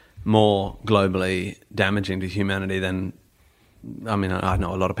be more globally damaging to humanity than I mean, I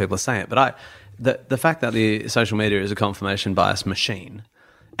know a lot of people are saying it, but the fact that the social media is a confirmation bias machine,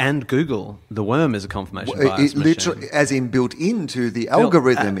 and Google, the worm, is a confirmation bias machine. Literally, as in built into the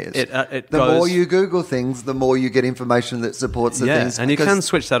algorithm is. More you Google things, the more you get information that supports the things. And you can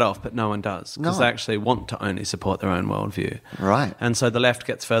switch that off, but no one does, because they actually want to only support their own worldview. Right. And so the left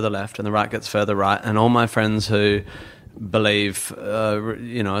gets further left and the right gets further right, and all my friends who believe,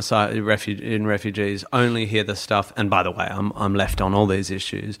 in refugees only hear this stuff. And by the way, I'm left on all these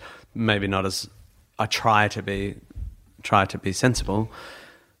issues, maybe not as I try to be sensible.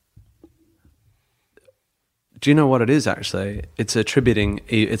 Do you know what it is, actually? It's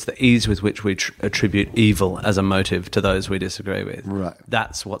it's the ease with which we attribute evil as a motive to those we disagree with. Right.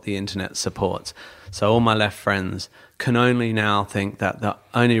 That's what the internet supports. So all my left friends can only now think that the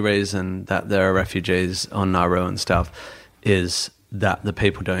only reason that there are refugees on Nauru and stuff is that the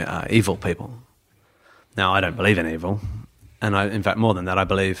people doing it are evil people. Now, I don't believe in evil. And in fact, more than that, I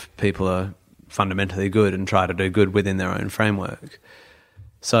believe people are fundamentally good and try to do good within their own framework.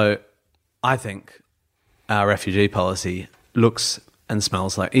 So I think our refugee policy looks and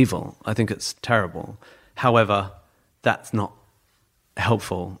smells like evil. I think it's terrible. However, that's not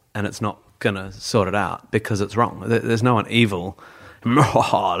helpful, and it's not going to sort it out because it's wrong. There's no one evil.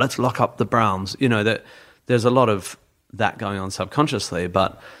 Let's lock up the Browns. There's a lot of that going on subconsciously,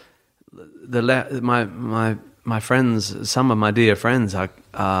 but my friends, some of my dear friends,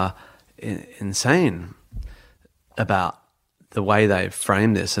 are insane about the way they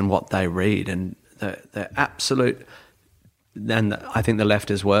frame this and what they read, and the absolute. Then I think the left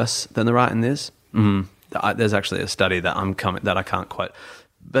is worse than the right in this. There's actually a study that I can't quote,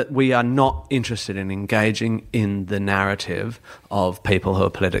 but we are not interested in engaging in the narrative of people who are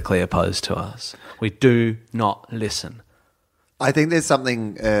politically opposed to us. We do not listen. I think there's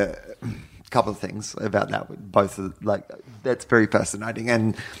something. Couple of things about that. Both that's very fascinating,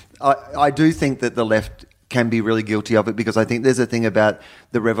 and I do think that the left can be really guilty of it, because I think there's a thing about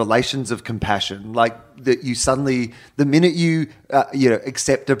the revelations of compassion, like that you suddenly, the minute you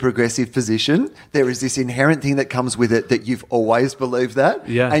accept a progressive position, there is this inherent thing that comes with it that you've always believed that,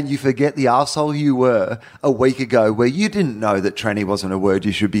 and you forget the arsehole you were a week ago where you didn't know that tranny wasn't a word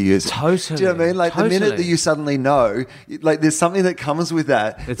you should be using. Totally. Do you know what I mean? Like the minute that you suddenly know, like there's something that comes with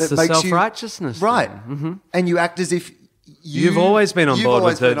that. It's that the makes self-righteousness. Right. Mm-hmm. And you act as if You've always been on board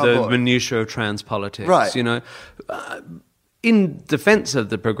with the minutiae of trans politics. Right. In defence of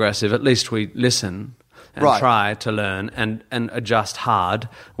the progressive, at least we listen and try to learn and adjust hard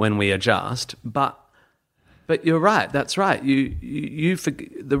when we adjust. But you're right. That's right. You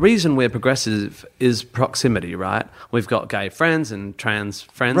the reason we're progressive is proximity, right? We've got gay friends and trans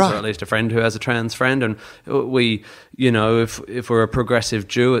friends, or at least a friend who has a trans friend, and we, if we're a progressive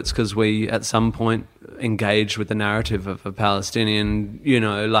Jew, it's because we at some point engaged with the narrative of a Palestinian,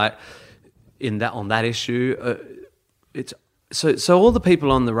 on that issue. It's so all the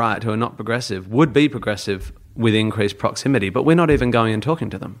people on the right who are not progressive would be progressive with increased proximity, but we're not even going and talking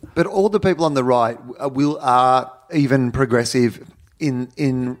to them. But all the people on the right are even progressive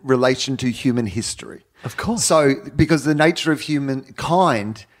in relation to human history. Of course. So because the nature of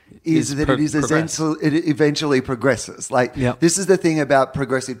humankind is that it eventually progresses. This is the thing about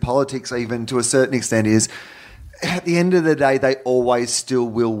progressive politics, even to a certain extent, is at the end of the day, they always still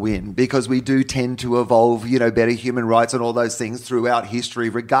will win, because we do tend to evolve, better human rights and all those things throughout history,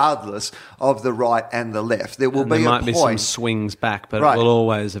 regardless of the right and the left. There might be some swings back, but it will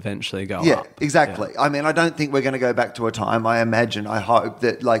always eventually go up. Yeah, exactly. Yeah. I mean, I don't think we're going to go back to a time. I hope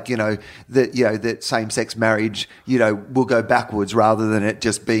that that same-sex marriage, will go backwards rather than it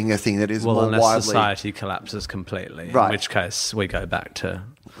just being a thing that is more unless widely. Society collapses completely, in which case we go back to.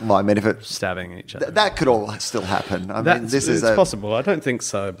 Well, I mean, if it stabbing each other, that could all still happen. It's possible. I don't think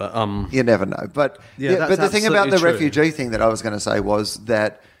so, but you never know. But but the thing about the refugee thing that I was going to say was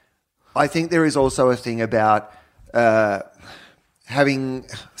that I think there is also a thing about having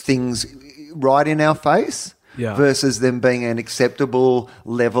things right in our face. Versus them being an acceptable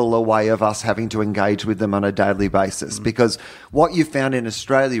level away of us having to engage with them on a daily basis. Because what you found in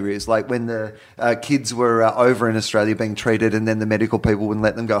Australia is, like, when the kids were over in Australia being treated, and then the medical people wouldn't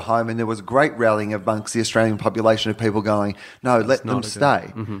let them go home, and there was great rallying amongst the Australian population of people going, no, let them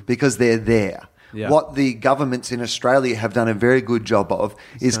stay because they're there. Yeah. What the governments in Australia have done a very good job of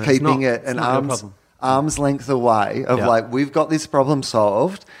is keeping it an arm's length away of we've got this problem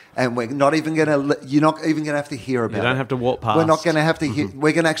solved, and we're not even going to, you're not even going to have to hear about it. You don't have to walk past. We're not going to have to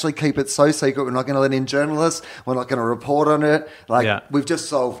we're going to actually keep it so secret. We're not going to let in journalists. We're not going to report on it. We've just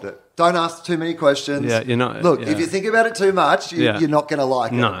solved it. Don't ask too many questions. Yeah, you're not. Look, if you think about it too much, you're not going to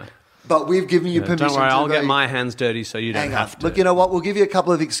like it. No. But we've given you permission. Don't worry, I'll to get my hands dirty so you don't hang have on. to. Look, you know what? We'll give you a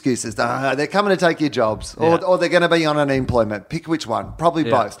couple of excuses. They're coming to take your jobs, or they're going to be on unemployment. Pick which one. Probably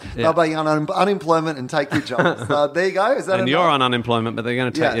both. Yeah. They'll be on unemployment and take your jobs. There you go. Is that and you're on unemployment, but they're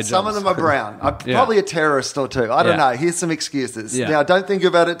going to take your jobs. Some of them are brown. Probably a terrorist or two. I don't know. Here's some excuses. Yeah. Now, don't think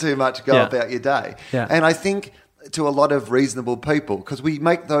about it too much. Go about your day. Yeah. And I think to a lot of reasonable people, because we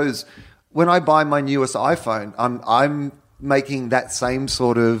make those. When I buy my newest iPhone, I'm making that same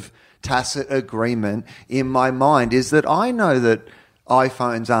sort of tacit agreement in my mind, is that I know that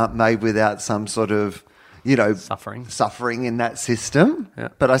iPhones aren't made without some sort of, suffering in that system. Yeah.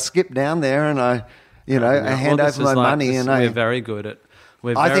 But I skip down there and I hand over my money and we're very good at.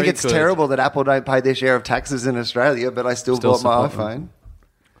 I think it's terrible that Apple don't pay their share of taxes in Australia, but I still bought my iPhone.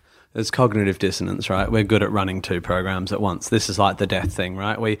 There's cognitive dissonance, right? We're good at running two programs at once. This is like the death thing,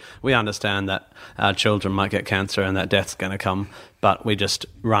 right? We understand that our children might get cancer and that death's going to come, but we just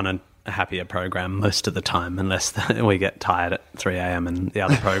run a happier program most of the time, unless we get tired at 3 a.m. and the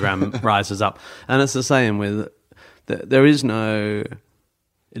other program rises up. And it's the same with there is no.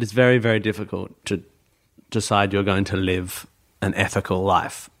 It is very, very difficult to decide you're going to live an ethical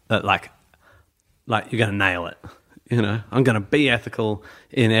life. That like you're going to nail it. I'm going to be ethical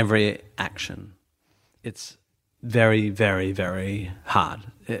in every action. It's very, very, very hard.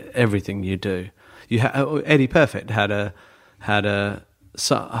 Everything you do. Eddie Perfect had a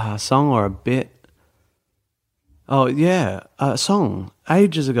song or a bit. Oh yeah, a song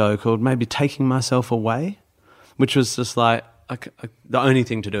ages ago called maybe "Taking Myself Away," which was just like the only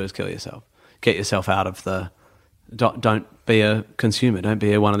thing to do is kill yourself. Get yourself out of the. Don't be a consumer. Don't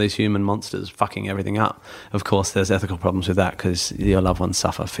be one of these human monsters fucking everything up. Of course, there's ethical problems with that because your loved ones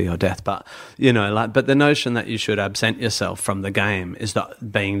suffer for your death. But but the notion that you should absent yourself from the game is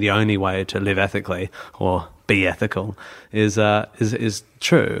that being the only way to live ethically or be ethical is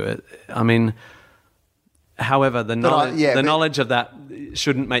true. I mean, however, the knowledge of that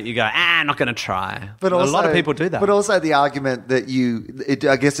shouldn't make you go, I'm not going to try. But also, a lot of people do that. But also the argument that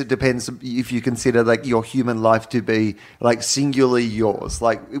I guess it depends if you consider like your human life to be like singularly yours,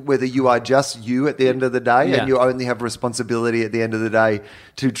 like whether you are just you at the end of the day and you only have responsibility at the end of the day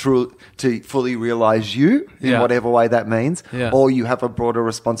to fully realize you in whatever way that means, or you have a broader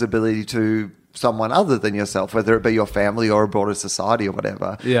responsibility to someone other than yourself, whether it be your family or a broader society or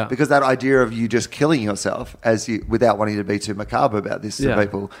whatever. Yeah. Because that idea of you just killing yourself without wanting to be too macabre about this to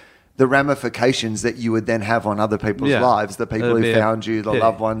people, the ramifications that you would then have on other people's lives, the people who found you, the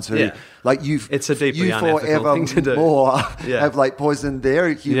loved ones who it's a deeply you unethical thing to do. More have like poisoned their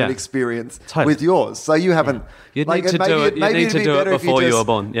human experience with yours. So you haven't you need to do it before you were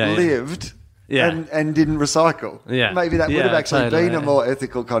born. Lived. And didn't recycle. Yeah. Maybe that would have actually been a more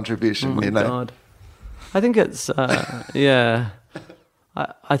ethical contribution. Oh my God. I think it's, I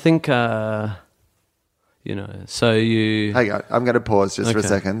think, so you... Hang on, I'm going to pause just for a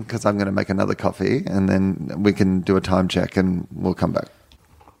second because I'm going to make another coffee and then we can do a time check and we'll come back.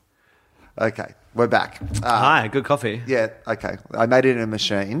 Okay, we're back. Hi, good coffee. Yeah, okay. I made it in a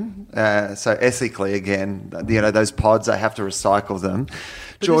machine. So ethically, again, those pods, I have to recycle them.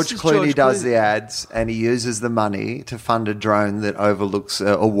 George Clooney does the ads and he uses the money to fund a drone that overlooks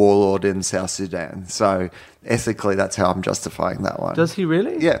a warlord in South Sudan. So ethically, that's how I'm justifying that one. Does he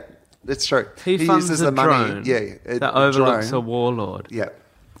really? Yeah, it's true. He funds uses the money that overlooks a warlord. Yeah.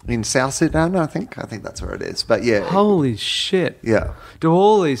 In South Sudan, I think that's where it is. But yeah. Holy shit. Yeah. Do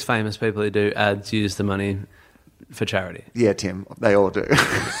all these famous people who do ads use the money for charity? Yeah, Tim, they all do.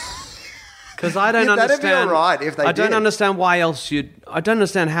 Because I don't understand. That'd be all right if they I don't understand why else I don't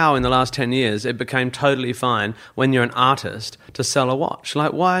understand how in the last 10 years it became totally fine when you're an artist to sell a watch.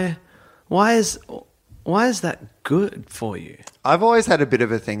 Like why is that good for you? I've always had a bit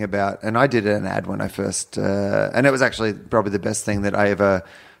of a thing about, and I did an ad when I first, and it was actually probably the best thing that I ever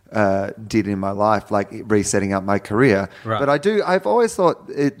did in my life, like resetting up my career. Right. But I've always thought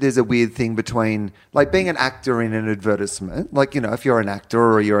there's a weird thing between like being an actor in an advertisement, like, if you're an actor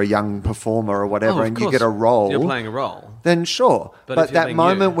or you're a young performer or whatever and you get a role. You're playing a role. Then sure. But that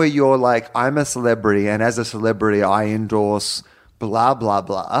moment where you're like, I'm a celebrity and as a celebrity I endorse blah, blah,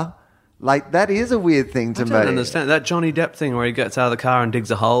 blah. Like, that is a weird thing to me. I don't understand. That Johnny Depp thing where he gets out of the car and digs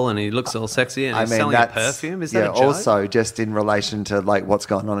a hole and he looks all sexy and he's selling a perfume. Is that a joke? Also, just in relation to, like, what's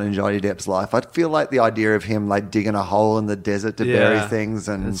going on in Johnny Depp's life, I feel like the idea of him, like, digging a hole in the desert to bury things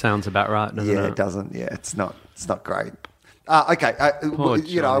and... It sounds about right, doesn't it? Yeah, it doesn't. Yeah, it's not great. Okay. Poor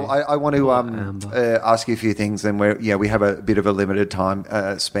You know, Johnny. I want to Amber. ask you a few things, and we have a bit of a limited time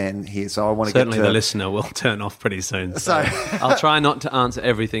span here, so I want to Certainly get to the listener will turn off pretty soon. So- I'll try not to answer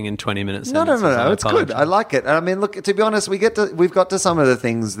everything in 20 minutes. No, it's good. I like it. I mean, look, to be honest, we've got to some of the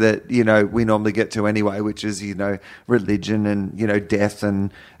things that, you know, we normally get to anyway, which is, you know, religion and, you know, death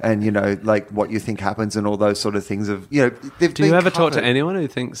and you know, like what you think happens and all those sort of things of, you know, Do you ever talk to anyone who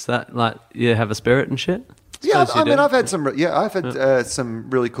thinks that, like, you have a spirit and shit? Yeah, Suppose you I mean, do. I've had some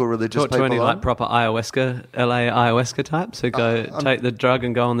really cool religious Talk to people any on. like proper ayahuasca, LA ayahuasca types who go take the drug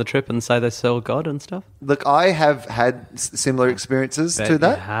and go on the trip and say they sell God and stuff? Look, I have had similar experiences Bet to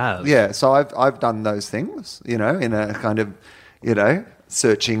that. you have. Yeah, so I've done those things, you know, in a kind of, you know,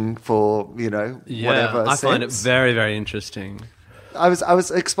 searching for, you know, whatever I find it sense. very, very interesting. I was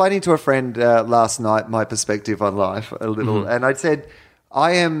explaining to a friend last night my perspective on life a little, and I said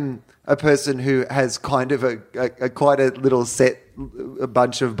I am a person who has kind of a quite a little set a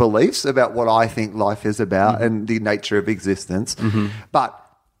bunch of beliefs about what I think life is about and the nature of existence, but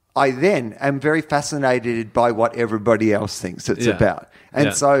I then am very fascinated by what everybody else thinks it's Yeah. about. And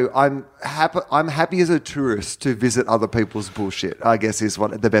Yeah. so I'm happy as a tourist to visit other people's bullshit, I guess is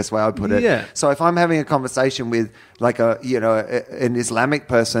what the best way I put it. Yeah. So if I'm having a conversation with like an Islamic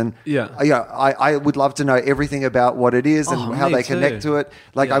person, I would love to know everything about what it is and how me they connect too. to it.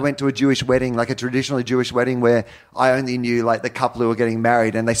 Like Yeah. I went to a Jewish wedding, like a traditional Jewish wedding where I only knew like the couple who were getting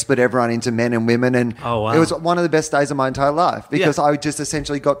married and they split everyone into men and women. And Oh, wow. it was one of the best days of my entire life because I just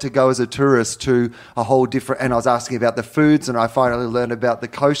essentially got to go as a tourist to a whole different, and I was asking about the foods and I finally learned about the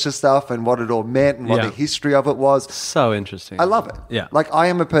kosher stuff and what it all meant and what Yeah. the history of it was. So interesting. I love it. Yeah. Like I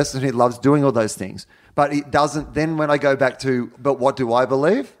am a person who loves doing all those things. But it doesn't, then when I go back to, but what do I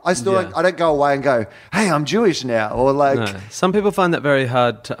believe? I still, Yeah. I don't go away and go, hey, I'm Jewish now. Or like, No. Some people find that very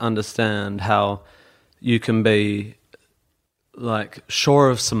hard to understand, how you can be like sure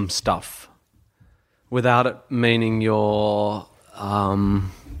of some stuff without it meaning you're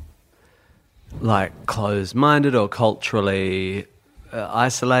like closed-minded or culturally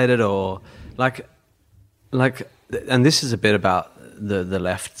isolated or like, and this is a bit about the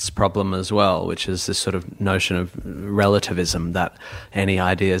left's problem as well, which is this sort of notion of relativism, that any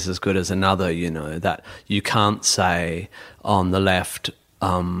idea is as good as another, you know, that you can't say on the left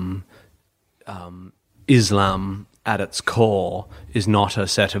Islam at its core is not a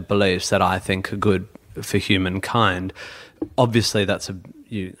set of beliefs that I think are good for humankind. Obviously,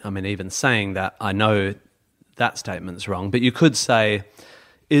 even saying that, I know that statement's wrong, but you could say,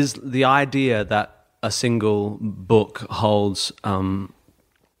 is the idea that a single book holds the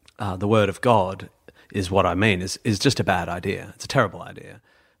word of God is what I mean, is just a bad idea. It's a terrible idea.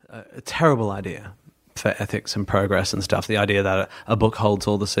 A terrible idea for ethics and progress and stuff. The idea that a book holds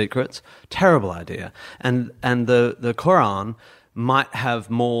all the secrets, terrible idea. And the Quran might have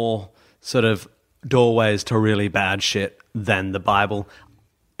more sort of doorways to really bad shit than the Bible.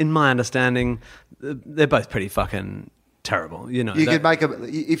 In my understanding, they're both pretty fucking terrible. You know, you could make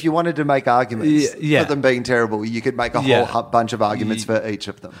if you wanted to make arguments Yeah. for them being terrible, you could make a whole bunch of arguments for each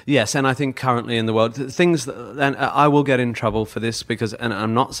of them. Yes, and I think currently in the world, things, and I will get in trouble for this because, and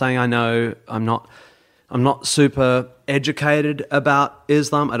I'm not saying I know, I'm not super educated about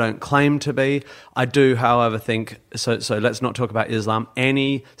Islam. I don't claim to be. I do, however, think, so let's not talk about Islam.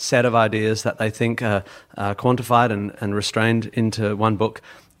 Any set of ideas that they think are quantified and restrained into one book,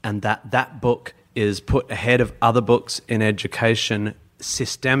 and that book is put ahead of other books in education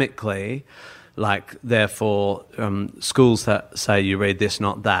systemically, like therefore schools that say you read this,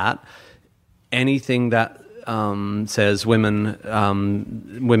 not that, anything that says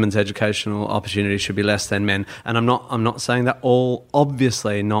women's educational opportunities should be less than men, and I'm not saying that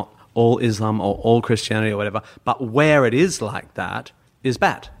obviously not all Islam or all Christianity or whatever, but where it is like that is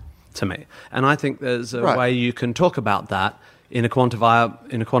bad to me, and I think there's a way you can talk about that in a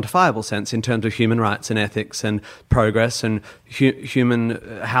quantifiable sense in terms of human rights and ethics and progress and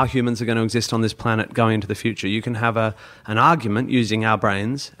how humans are going to exist on this planet going into the future. You can have an argument using our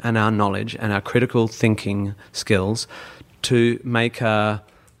brains and our knowledge and our critical thinking skills to make a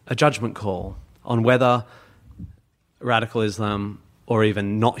judgment call on whether radical Islam, or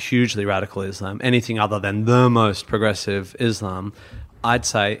even not hugely radical Islam, anything other than the most progressive Islam, I'd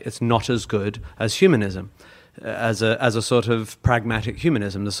say it's not as good as humanism. As a sort of pragmatic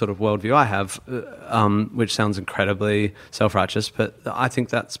humanism, the sort of worldview I have, which sounds incredibly self-righteous, but I think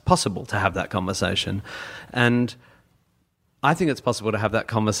that's possible to have that conversation. And I think it's possible to have that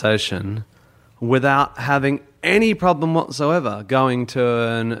conversation without having any problem whatsoever going to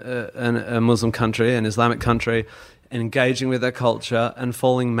a Muslim country, an Islamic country, engaging with their culture and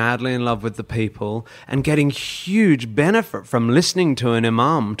falling madly in love with the people and getting huge benefit from listening to an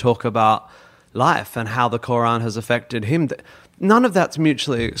imam talk about life and how the Quran has affected him. None of that's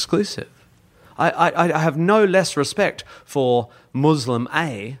mutually exclusive. I have no less respect for Muslim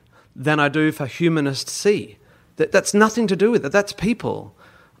A than I do for humanist C. That's nothing to do with it. That's people.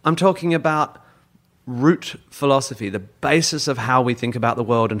 I'm talking about root philosophy, the basis of how we think about the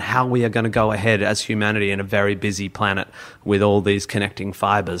world and how we are going to go ahead as humanity in a very busy planet with all these connecting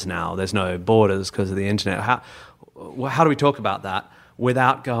fibers now. There's no borders because of the internet. How do we talk about that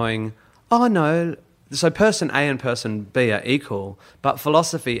without going, oh no, so person A and person B are equal, but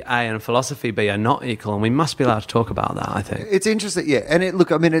philosophy A and philosophy B are not equal, and we must be allowed to talk about that, I think. It's interesting, yeah. And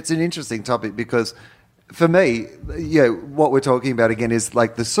it's an interesting topic because for me, what we're talking about again is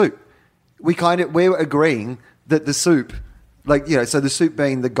like the soup. We're agreeing that the soup, so the soup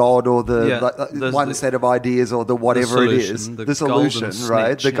being the God or the set of ideas or the whatever it is, the solution,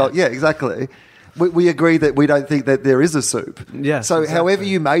 right? Snitch, Exactly. We agree that we don't think that there is a soup. Yes. So exactly. however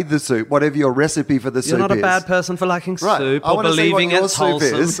you made the soup, whatever your recipe for the soup is. You're not a bad person for liking soup I or believing it's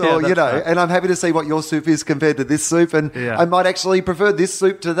wholesome. Is, and I'm happy to see what your soup is compared to this soup, and I might actually prefer this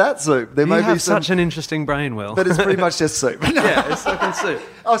soup to that soup. You have such an interesting brain, Will. But it's pretty much just soup. Yeah, it's fucking soup.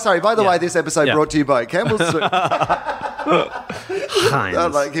 Oh, sorry. By the way, this episode brought to you by Campbell's Soup.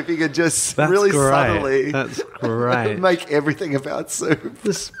 Heinz. If you could just subtly That's great. make everything about soup.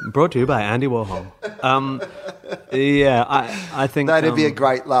 This brought to you by Andy Warhol. I think that'd be a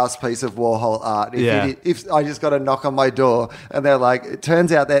great last piece of Warhol art. If I just got a knock on my door and they're like, it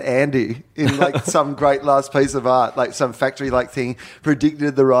turns out that Andy in like some great last piece of art, like some factory-like thing,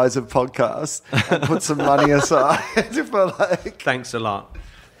 predicted the rise of podcasts and put some money aside for like. Thanks a lot.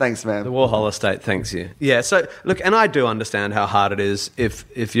 Thanks, man. The Warhol estate thanks you. Yeah, so look, and I do understand how hard it is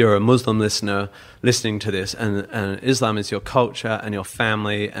if you're a Muslim listener listening to this and Islam is your culture and your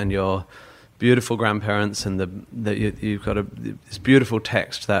family and your beautiful grandparents and you've got this beautiful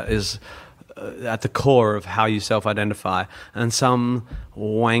text that is at the core of how you self-identify, and some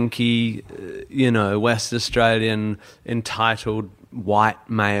wanky, West Australian entitled white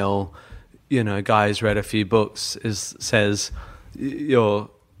male, guy who's read a few books says you're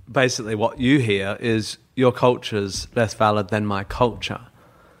basically what you hear is your culture's less valid than my culture.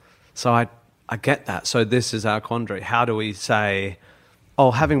 So I get that. So this is our quandary. How do we say,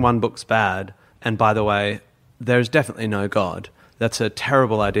 oh, having one book's bad, and by the way, there's definitely no God. That's a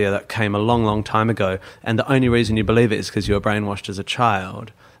terrible idea that came a long, long time ago, and the only reason you believe it is because you were brainwashed as a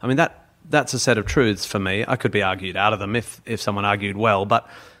child. I mean, that's a set of truths for me. I could be argued out of them if someone argued well, but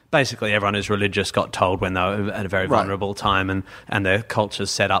basically everyone who's religious got told when they were at a very vulnerable time, and their culture's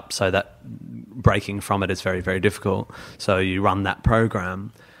set up so that breaking from it is very, very difficult. So you run that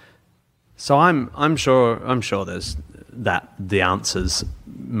program. So I'm sure there's the answers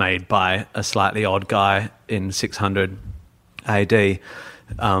made by a slightly odd guy in 600 AD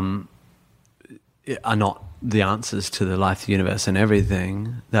are not the answers to the life, the universe, and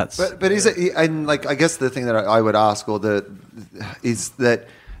everything. But is it? And like, I guess the thing that I would ask, is that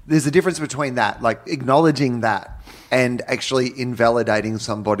there's a difference between that, like acknowledging that, and actually invalidating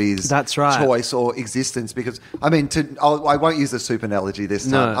somebody's choice or existence. Because I mean, I won't use a soup analogy this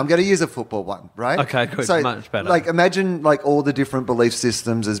time. No. I'm going to use a football one, right? Okay, good. So, much better. Like, imagine like all the different belief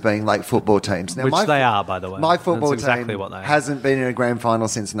systems as being like football teams. Now, which they are, by the way. My football That's exactly team what they are. hasn't been in a grand final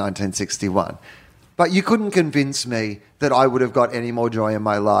since 1961. But you couldn't convince me that I would have got any more joy in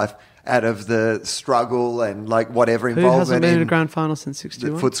my life out of the struggle and like whatever involvement. Who hasn't been in a grand final since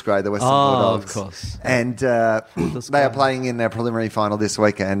 61? Footscray, the Western Bulldogs. Of course. And they are playing in their preliminary final this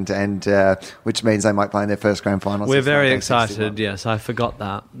weekend, and which means they might play in their first grand final. We're very excited. Yes, I forgot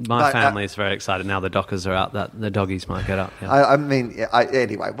that. My family is very excited now. The Dockers are out. That the doggies might get up. Yeah.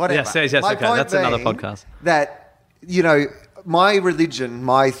 Anyway, whatever. Yes. Okay, that's another podcast. That my religion,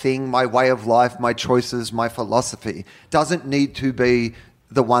 my thing, my way of life, my choices, my philosophy doesn't need to be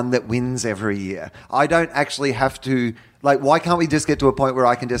the one that wins every year. I don't actually have to, like, why can't we just get to a point where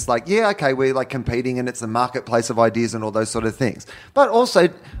I can just like, we're like competing and it's the marketplace of ideas and all those sort of things. But also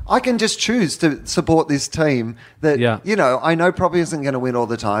I can just choose to support this team that, I know probably isn't going to win all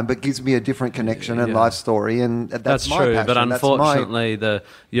the time, but gives me a different connection and life story. And that's my true. passion. But unfortunately,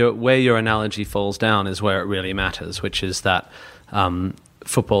 where your analogy falls down is where it really matters, which is that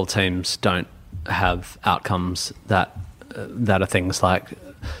football teams don't have outcomes that are things like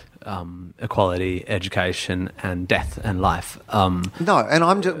equality, education, and death and life. No,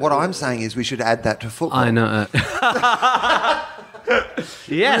 and what I'm saying is we should add that to football. I know.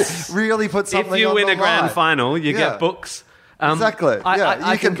 Yes. Really put something on the line. If you win a grand final, you get books. Exactly.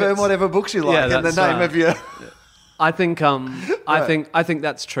 You can burn whatever books you like in the name of your... I think I think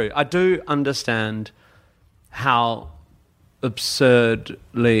that's true. I do understand how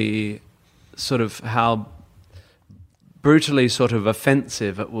absurdly how brutally sort of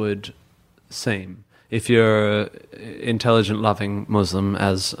offensive it would seem if you're an intelligent, loving Muslim,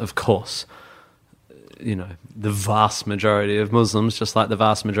 as of course, the vast majority of Muslims, just like the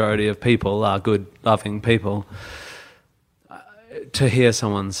vast majority of people, are good, loving people. To hear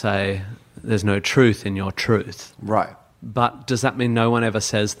someone say, there's no truth in your truth. Right. But does that mean no one ever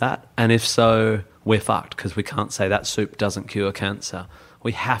says that? And if so, we're fucked, because we can't say that soup doesn't cure cancer.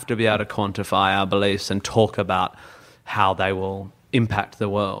 We have to be able to quantify our beliefs and talk about how they will impact the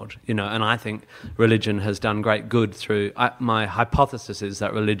world, and I think religion has done great good through. My hypothesis is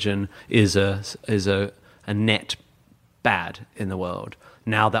that religion is a net bad in the world.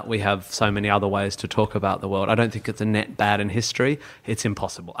 Now that we have so many other ways to talk about the world, I don't think it's a net bad in history. It's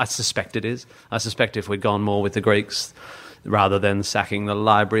impossible. I suspect it is. I suspect if we'd gone more with the Greeks rather than sacking the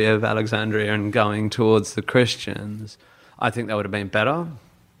Library of Alexandria and going towards the Christians, I think that would have been better.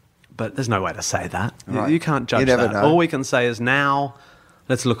 But there's no way to say that. Right. You can't judge that. Know. All we can say is now,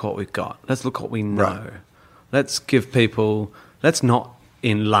 let's look what we've got. Let's look what we know. Right. Let's give people... Let's not,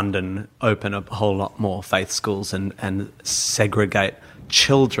 in London, open a whole lot more faith schools and segregate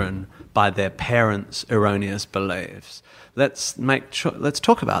children by their parents' erroneous beliefs. Let's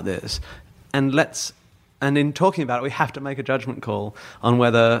talk about this. And in talking about it, we have to make a judgment call on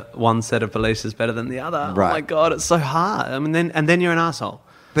whether one set of beliefs is better than the other. Right. Oh my God, it's so hard. I mean, then you're an asshole.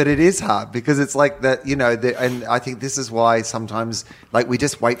 But it is hard because it's like that, and I think this is why sometimes, we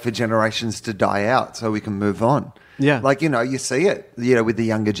just wait for generations to die out so we can move on. Yeah. You see it, with the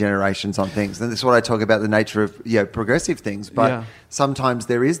younger generations on things. And this is what I talk about, the nature of, progressive things. But sometimes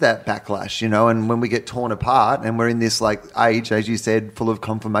there is that backlash, and when we get torn apart and we're in this, age, as you said, full of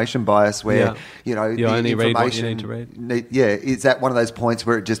confirmation bias where, you the only read what you information... need to read. Is that one of those points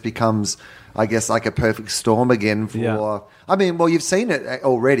where it just becomes... I guess like a perfect storm again for... I mean, well, you've seen it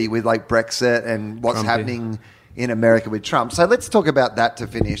already with Brexit and what's happening in America with Trump. So let's talk about that to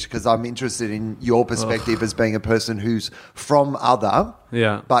finish, because I'm interested in your perspective as being a person who's from other,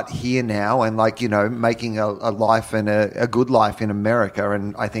 but here now and making a life and a good life in America.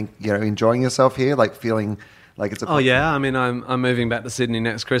 And I think, enjoying yourself here, feeling... it's a I mean, I'm moving back to Sydney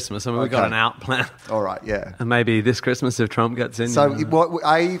next Christmas. I mean, we've got an out plan. All right, yeah. And maybe this Christmas if Trump gets in. So,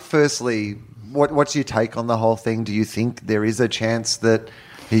 what's your take on the whole thing? Do you think there is a chance that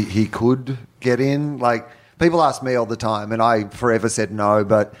he could get in? People ask me all the time, and I forever said no,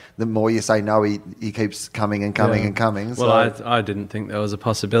 but the more you say no, he keeps coming and coming and coming. So. Well, I didn't think there was a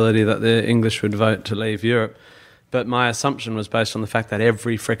possibility that the English would vote to leave Europe. But my assumption was based on the fact that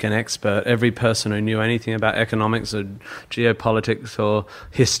every frickin' expert, every person who knew anything about economics or geopolitics or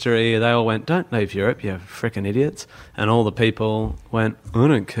history, they all went, don't leave Europe, you frickin' idiots. And all the people went, I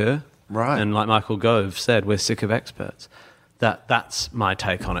don't care. Right. And like Michael Gove said, we're sick of experts. That's my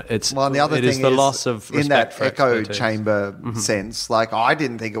take on it. And the other thing is the loss of respect in that for echo expertise. chamber sense. I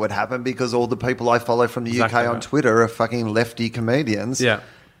didn't think it would happen because all the people I follow from the UK on Twitter are fucking lefty comedians. Yeah.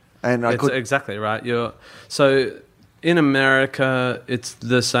 And exactly right. So in America, it's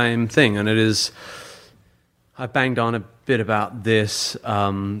the same thing, and it is. I banged on a bit about this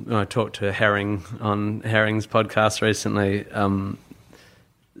when I talked to Herring on Herring's podcast recently.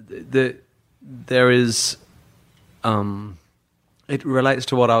 There is. It relates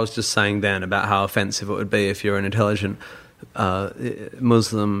to what I was just saying then about how offensive it would be if you're an intelligent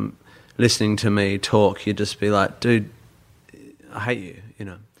Muslim listening to me talk. You'd just be like, dude, I hate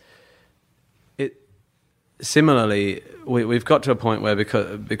you, Similarly, we've got to a point where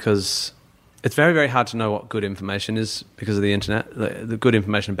because it's very, very hard to know what good information is because of the internet. The good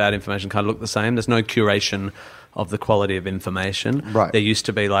information and bad information kind of look the same. There's no curation of the quality of information. Right. There used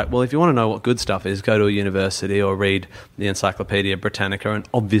to be if you want to know what good stuff is, go to a university or read the Encyclopedia Britannica, and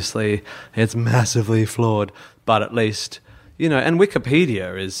obviously it's massively flawed, but at least, and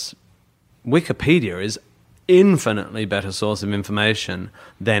Wikipedia is infinitely better source of information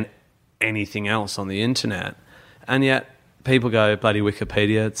than anything else on the internet. And yet people go, bloody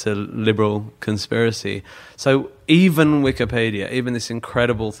Wikipedia, it's a liberal conspiracy. So even Wikipedia, even this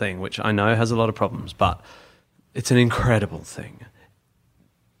incredible thing, which I know has a lot of problems, but it's an incredible thing.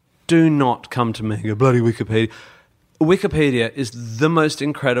 Do not come to me and go, bloody Wikipedia. Wikipedia is the most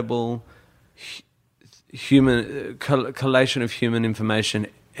incredible human collation of human information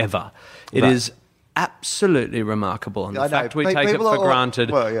ever. It is absolutely remarkable, and the fact we take it for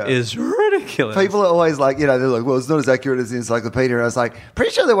granted is ridiculous. ridiculous. People are always like, they're like, well, it's not as accurate as the encyclopedia. And I was like,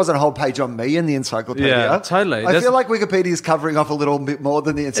 pretty sure there wasn't a whole page on me in the encyclopedia. Yeah, totally. I feel like Wikipedia is covering off a little bit more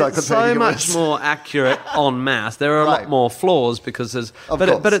than the encyclopedia. It's so much more accurate en masse. There are a lot more flaws because there's,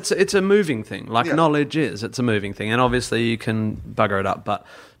 but it's a moving thing. Like knowledge is, it's a moving thing, and obviously you can bugger it up, but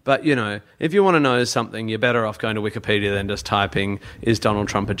if you want to know something, you're better off going to Wikipedia than just typing "Is Donald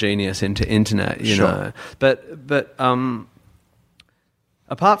Trump a genius?" into internet. You know, but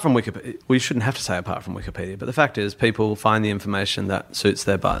apart from Wikipedia, we shouldn't have to say apart from Wikipedia, but the fact is, people find the information that suits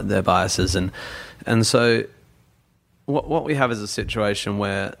their biases, and so what we have is a situation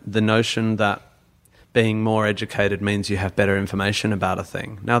where the notion that being more educated means you have better information about a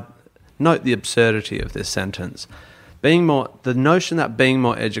thing. Now, note the absurdity of this sentence. The notion that being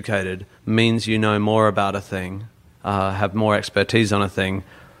more educated means you know more about a thing, have more expertise on a thing,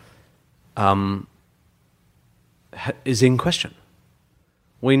 is in question.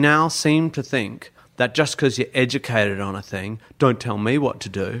 We now seem to think that just because you're educated on a thing, don't tell me what to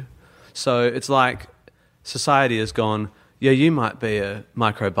do. So it's like society has gone, yeah, you might be a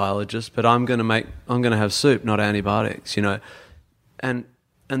microbiologist, but I'm going to have soup, not antibiotics, And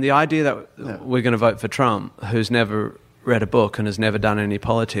the idea that we're going to vote for Trump, who's never read a book and has never done any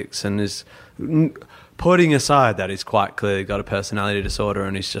politics and is putting aside that he's quite clearly got a personality disorder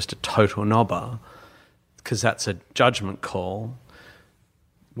and he's just a total knobber, because that's a judgment call.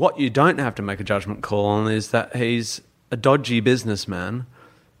 What you don't have to make a judgment call on is that he's a dodgy businessman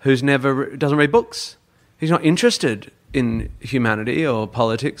who's doesn't read books. He's not interested in humanity or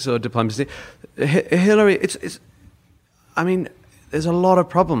politics or diplomacy. Hillary, there's a lot of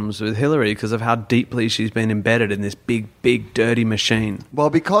problems with Hillary because of how deeply she's been embedded in this big, big, dirty machine. Well,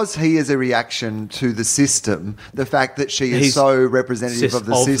 because he is a reaction to the system, the fact that she is so representative of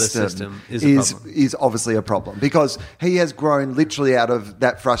the system is obviously a problem, because he has grown literally out of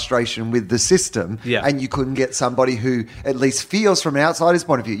that frustration with the system, and you couldn't get somebody who at least feels from an outsider's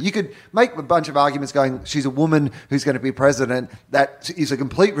point of view. You could make a bunch of arguments going, she's a woman who's going to be president. That is a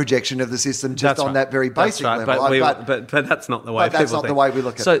complete rejection of the system on that very basic level. But that's not the way. That's not the way we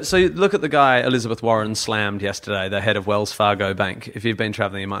look at it. So you look at the guy Elizabeth Warren slammed yesterday, the head of Wells Fargo Bank. If you've been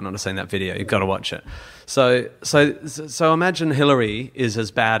travelling, you might not have seen that video. You've got to watch it. So imagine Hillary is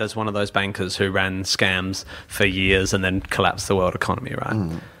as bad as one of those bankers who ran scams for years and then collapsed the world economy,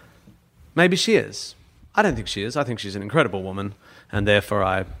 right? Maybe she is. I don't think she is. I think she's an incredible woman, and therefore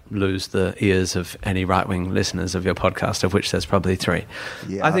I lose the ears of any right-wing listeners of your podcast, of which there's probably 3.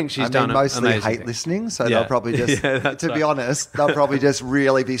 Yeah, I think she's done mostly amazing hate thing. listening, so they'll probably just, be honest, they'll probably just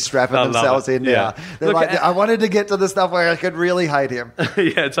really be strapping themselves in now. They're I wanted to get to the stuff where I could really hate him.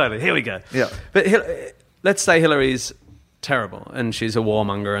 Yeah, totally. Here we go. Yeah. But let's say Hillary's terrible and she's a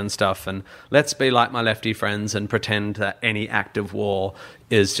warmonger and stuff, and let's be like my lefty friends and pretend that any act of war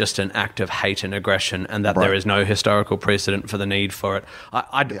is just an act of hate and aggression, and that there is no historical precedent for the need for it.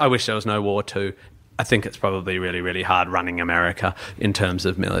 I wish there was no war too. I think it's probably really, really hard running America in terms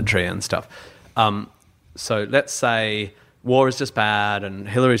of military and stuff. So let's say war is just bad and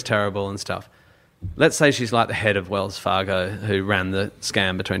Hillary's terrible and stuff. Let's say she's like the head of Wells Fargo who ran the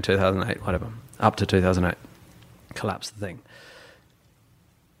scam between 2008, up to 2008. Collapse the thing.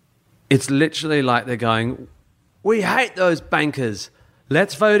 It's literally like they're going, we hate those bankers.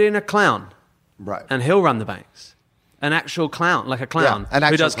 Let's vote in a clown. Right. And he'll run the banks. An actual clown, like a clown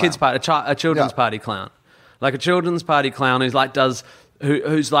who does kids' party, a children's party clown. Like a children's party clown who's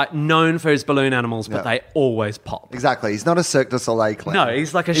like known for his balloon animals, but they always pop. Exactly. He's not a Cirque du Soleil clown. No,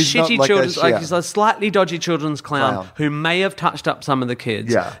 he's like shitty children's, he's a slightly dodgy children's clown who may have touched up some of the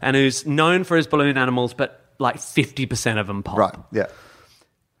kids and who's known for his balloon animals, but like 50% of them pop. Right, yeah.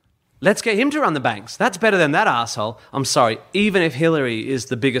 Let's get him to run the banks. That's better than that arsehole. I'm sorry, even if Hillary is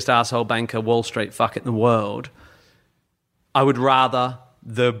the biggest arsehole banker, Wall Street fuck in the world, I would rather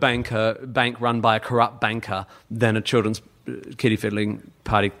the bank run by a corrupt banker than a children's kiddie fiddling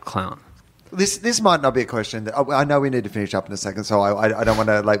party clown. This might not be a question that I know we need to finish up in a second, so I don't want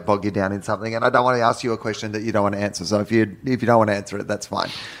to like bog you down in something, and I don't want to ask you a question that you don't want to answer. So if you don't want to answer it, that's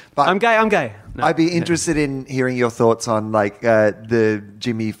fine. But I'm gay. No. I'd be interested in hearing your thoughts on like the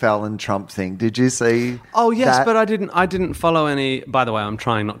Jimmy Fallon Trump thing. Did you see? Oh yes, but I didn't follow any. By the way, I'm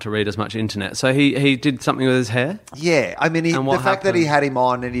trying not to read as much internet. So he did something with his hair. Yeah, I mean the fact that he had him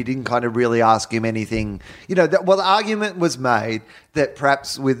on and he didn't kind of really ask him anything. The argument was made that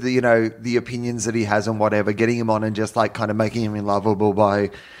perhaps with the, the opinions that he has and whatever, getting him on and just like kind of making him unlovable by,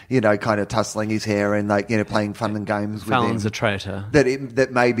 kind of tussling his hair and like, playing fun and games with him. Fallon's a traitor. That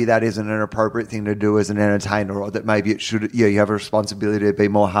maybe that isn't an appropriate thing to do as an entertainer, or that maybe it should, you have a responsibility to be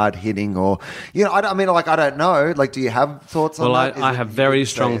more hard hitting, or, I don't know. Like, do you have thoughts on that? Well, I have very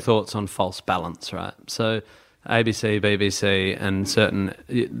strong thoughts on false balance, right? So ABC, BBC, and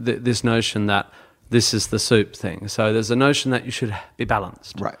this notion that this is the soup thing. So there's a notion that you should be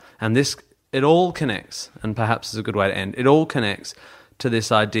balanced. Right. And it all connects, and perhaps is a good way to end. It all connects to this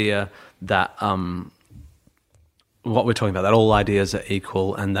idea that what we're talking about, that all ideas are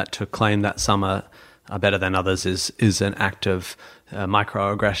equal, and that to claim that some are better than others is an act of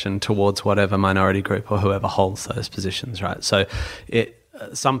microaggression towards whatever minority group or whoever holds those positions, right? So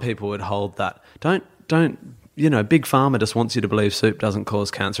some people would hold that don't Big Pharma just wants you to believe soup doesn't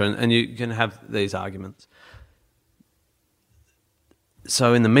cause cancer, and you can have these arguments.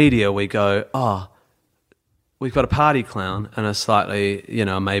 So in the media we go, we've got a party clown and a slightly,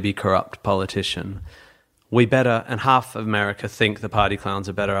 maybe corrupt politician. And half of America think the party clown's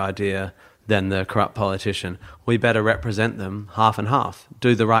a better idea than the corrupt politician. We better represent them half and half,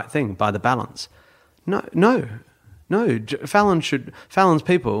 do the right thing by the balance. No. Fallon's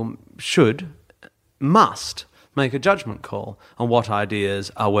people must make a judgment call on what ideas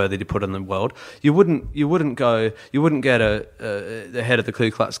are worthy to put in the world. You wouldn't get the head of the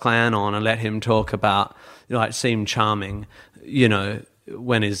Ku Klux Klan on and let him talk about, seem charming,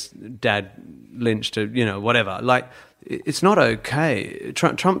 when his dad lynched whatever. Like, it's not okay.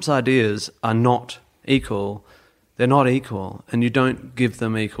 Trump's ideas are not equal. They're not equal, and you don't give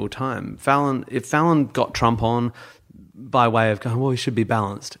them equal time. If Fallon got Trump on by way of going, well, he should be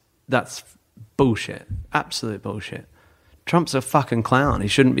balanced, that's bullshit. Absolute bullshit. Trump's a fucking clown. He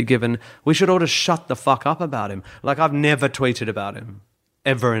shouldn't be given... We should all just shut the fuck up about him. Like, I've never tweeted about him,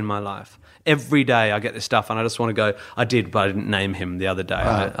 ever in my life. Every day I get this stuff and I just want to go, I did, but I didn't name him the other day.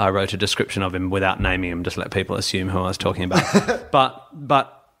 I wrote a description of him without naming him, just let people assume who I was talking about.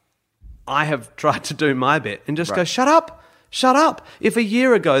 But I have tried to do my bit and just go, shut up. If a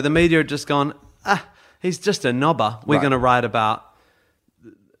year ago the media had just gone, he's just a knobber, we're going to write about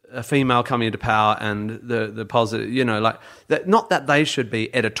a female coming into power and the positive, not that they should be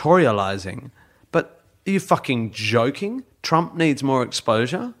editorializing, but are you fucking joking? Trump needs more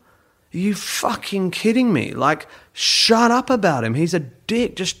exposure? Are you fucking kidding me? Like, shut up about him. He's a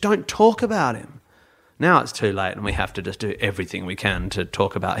dick. Just don't talk about him. Now it's too late and we have to just do everything we can to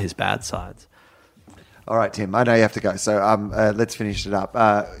talk about his bad sides. All right, Tim, I know you have to go, so let's finish it up.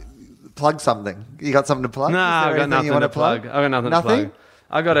 Plug something. You got something to plug? No, I've got nothing to plug. I've got nothing to plug.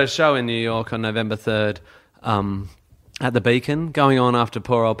 I got a show in New York on November 3rd at the Beacon, going on after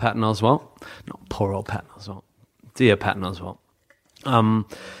poor old Patton Oswalt. Not poor old Patton Oswalt. Dear Patton Oswalt.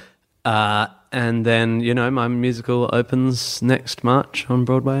 And then, my musical opens next March on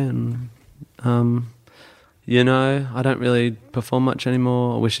Broadway, and, I don't really perform much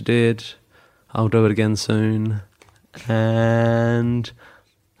anymore. I wish I did. I'll do it again soon. And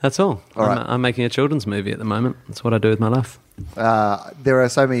that's all. I'm making a children's movie at the moment. That's what I do with my life. There are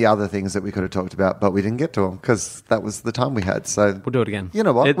so many other things that we could have talked about, but we didn't get to them because that was the time we had. So we'll do it again. You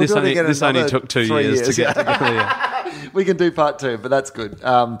know what? This only took 2 years to get together. We can do part 2, but that's good.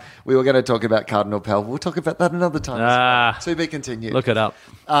 We were going to talk about Cardinal Pell. We'll talk about that another time. To be continued. Look it up.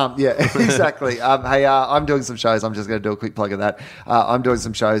 Yeah, exactly. Hey, I'm doing some shows. I'm just going to do a quick plug of that. I'm doing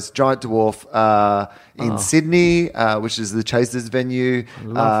some shows. Giant Dwarf in Sydney, which is the Chasers venue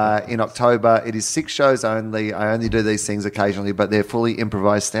in October. It is 6 shows only. I only do these things occasionally, but they're fully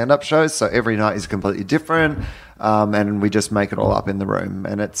improvised stand-up shows, so every night is completely different. And we just make it all up in the room,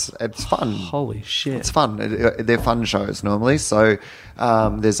 and it's fun. Holy shit. It's fun. They're fun shows normally, so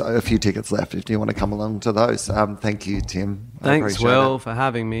there's a few tickets left if you want to come along to those. Thank you, Tim. Thanks, Will, for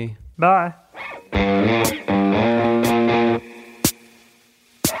having me. Bye.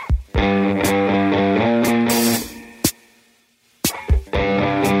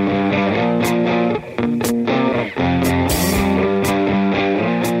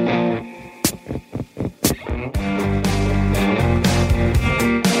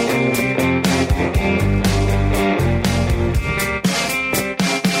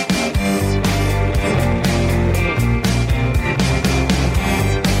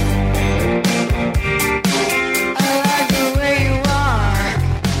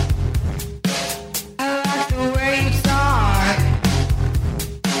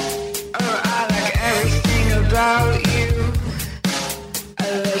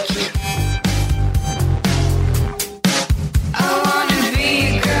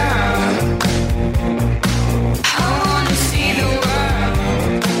 I wanna see the world.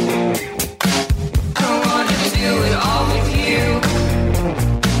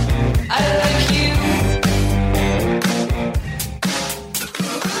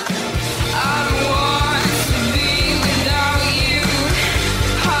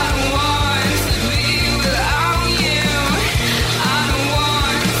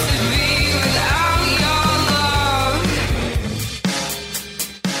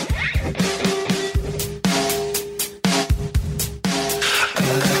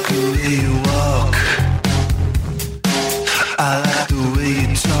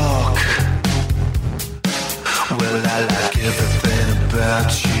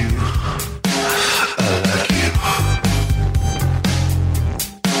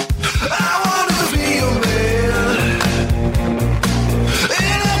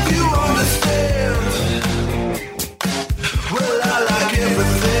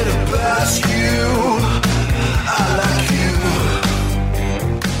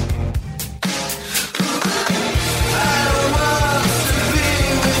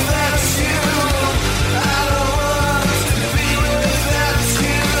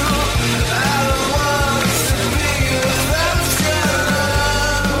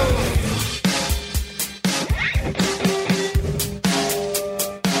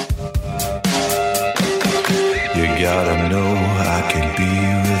 can't be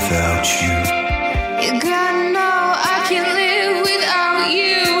without you.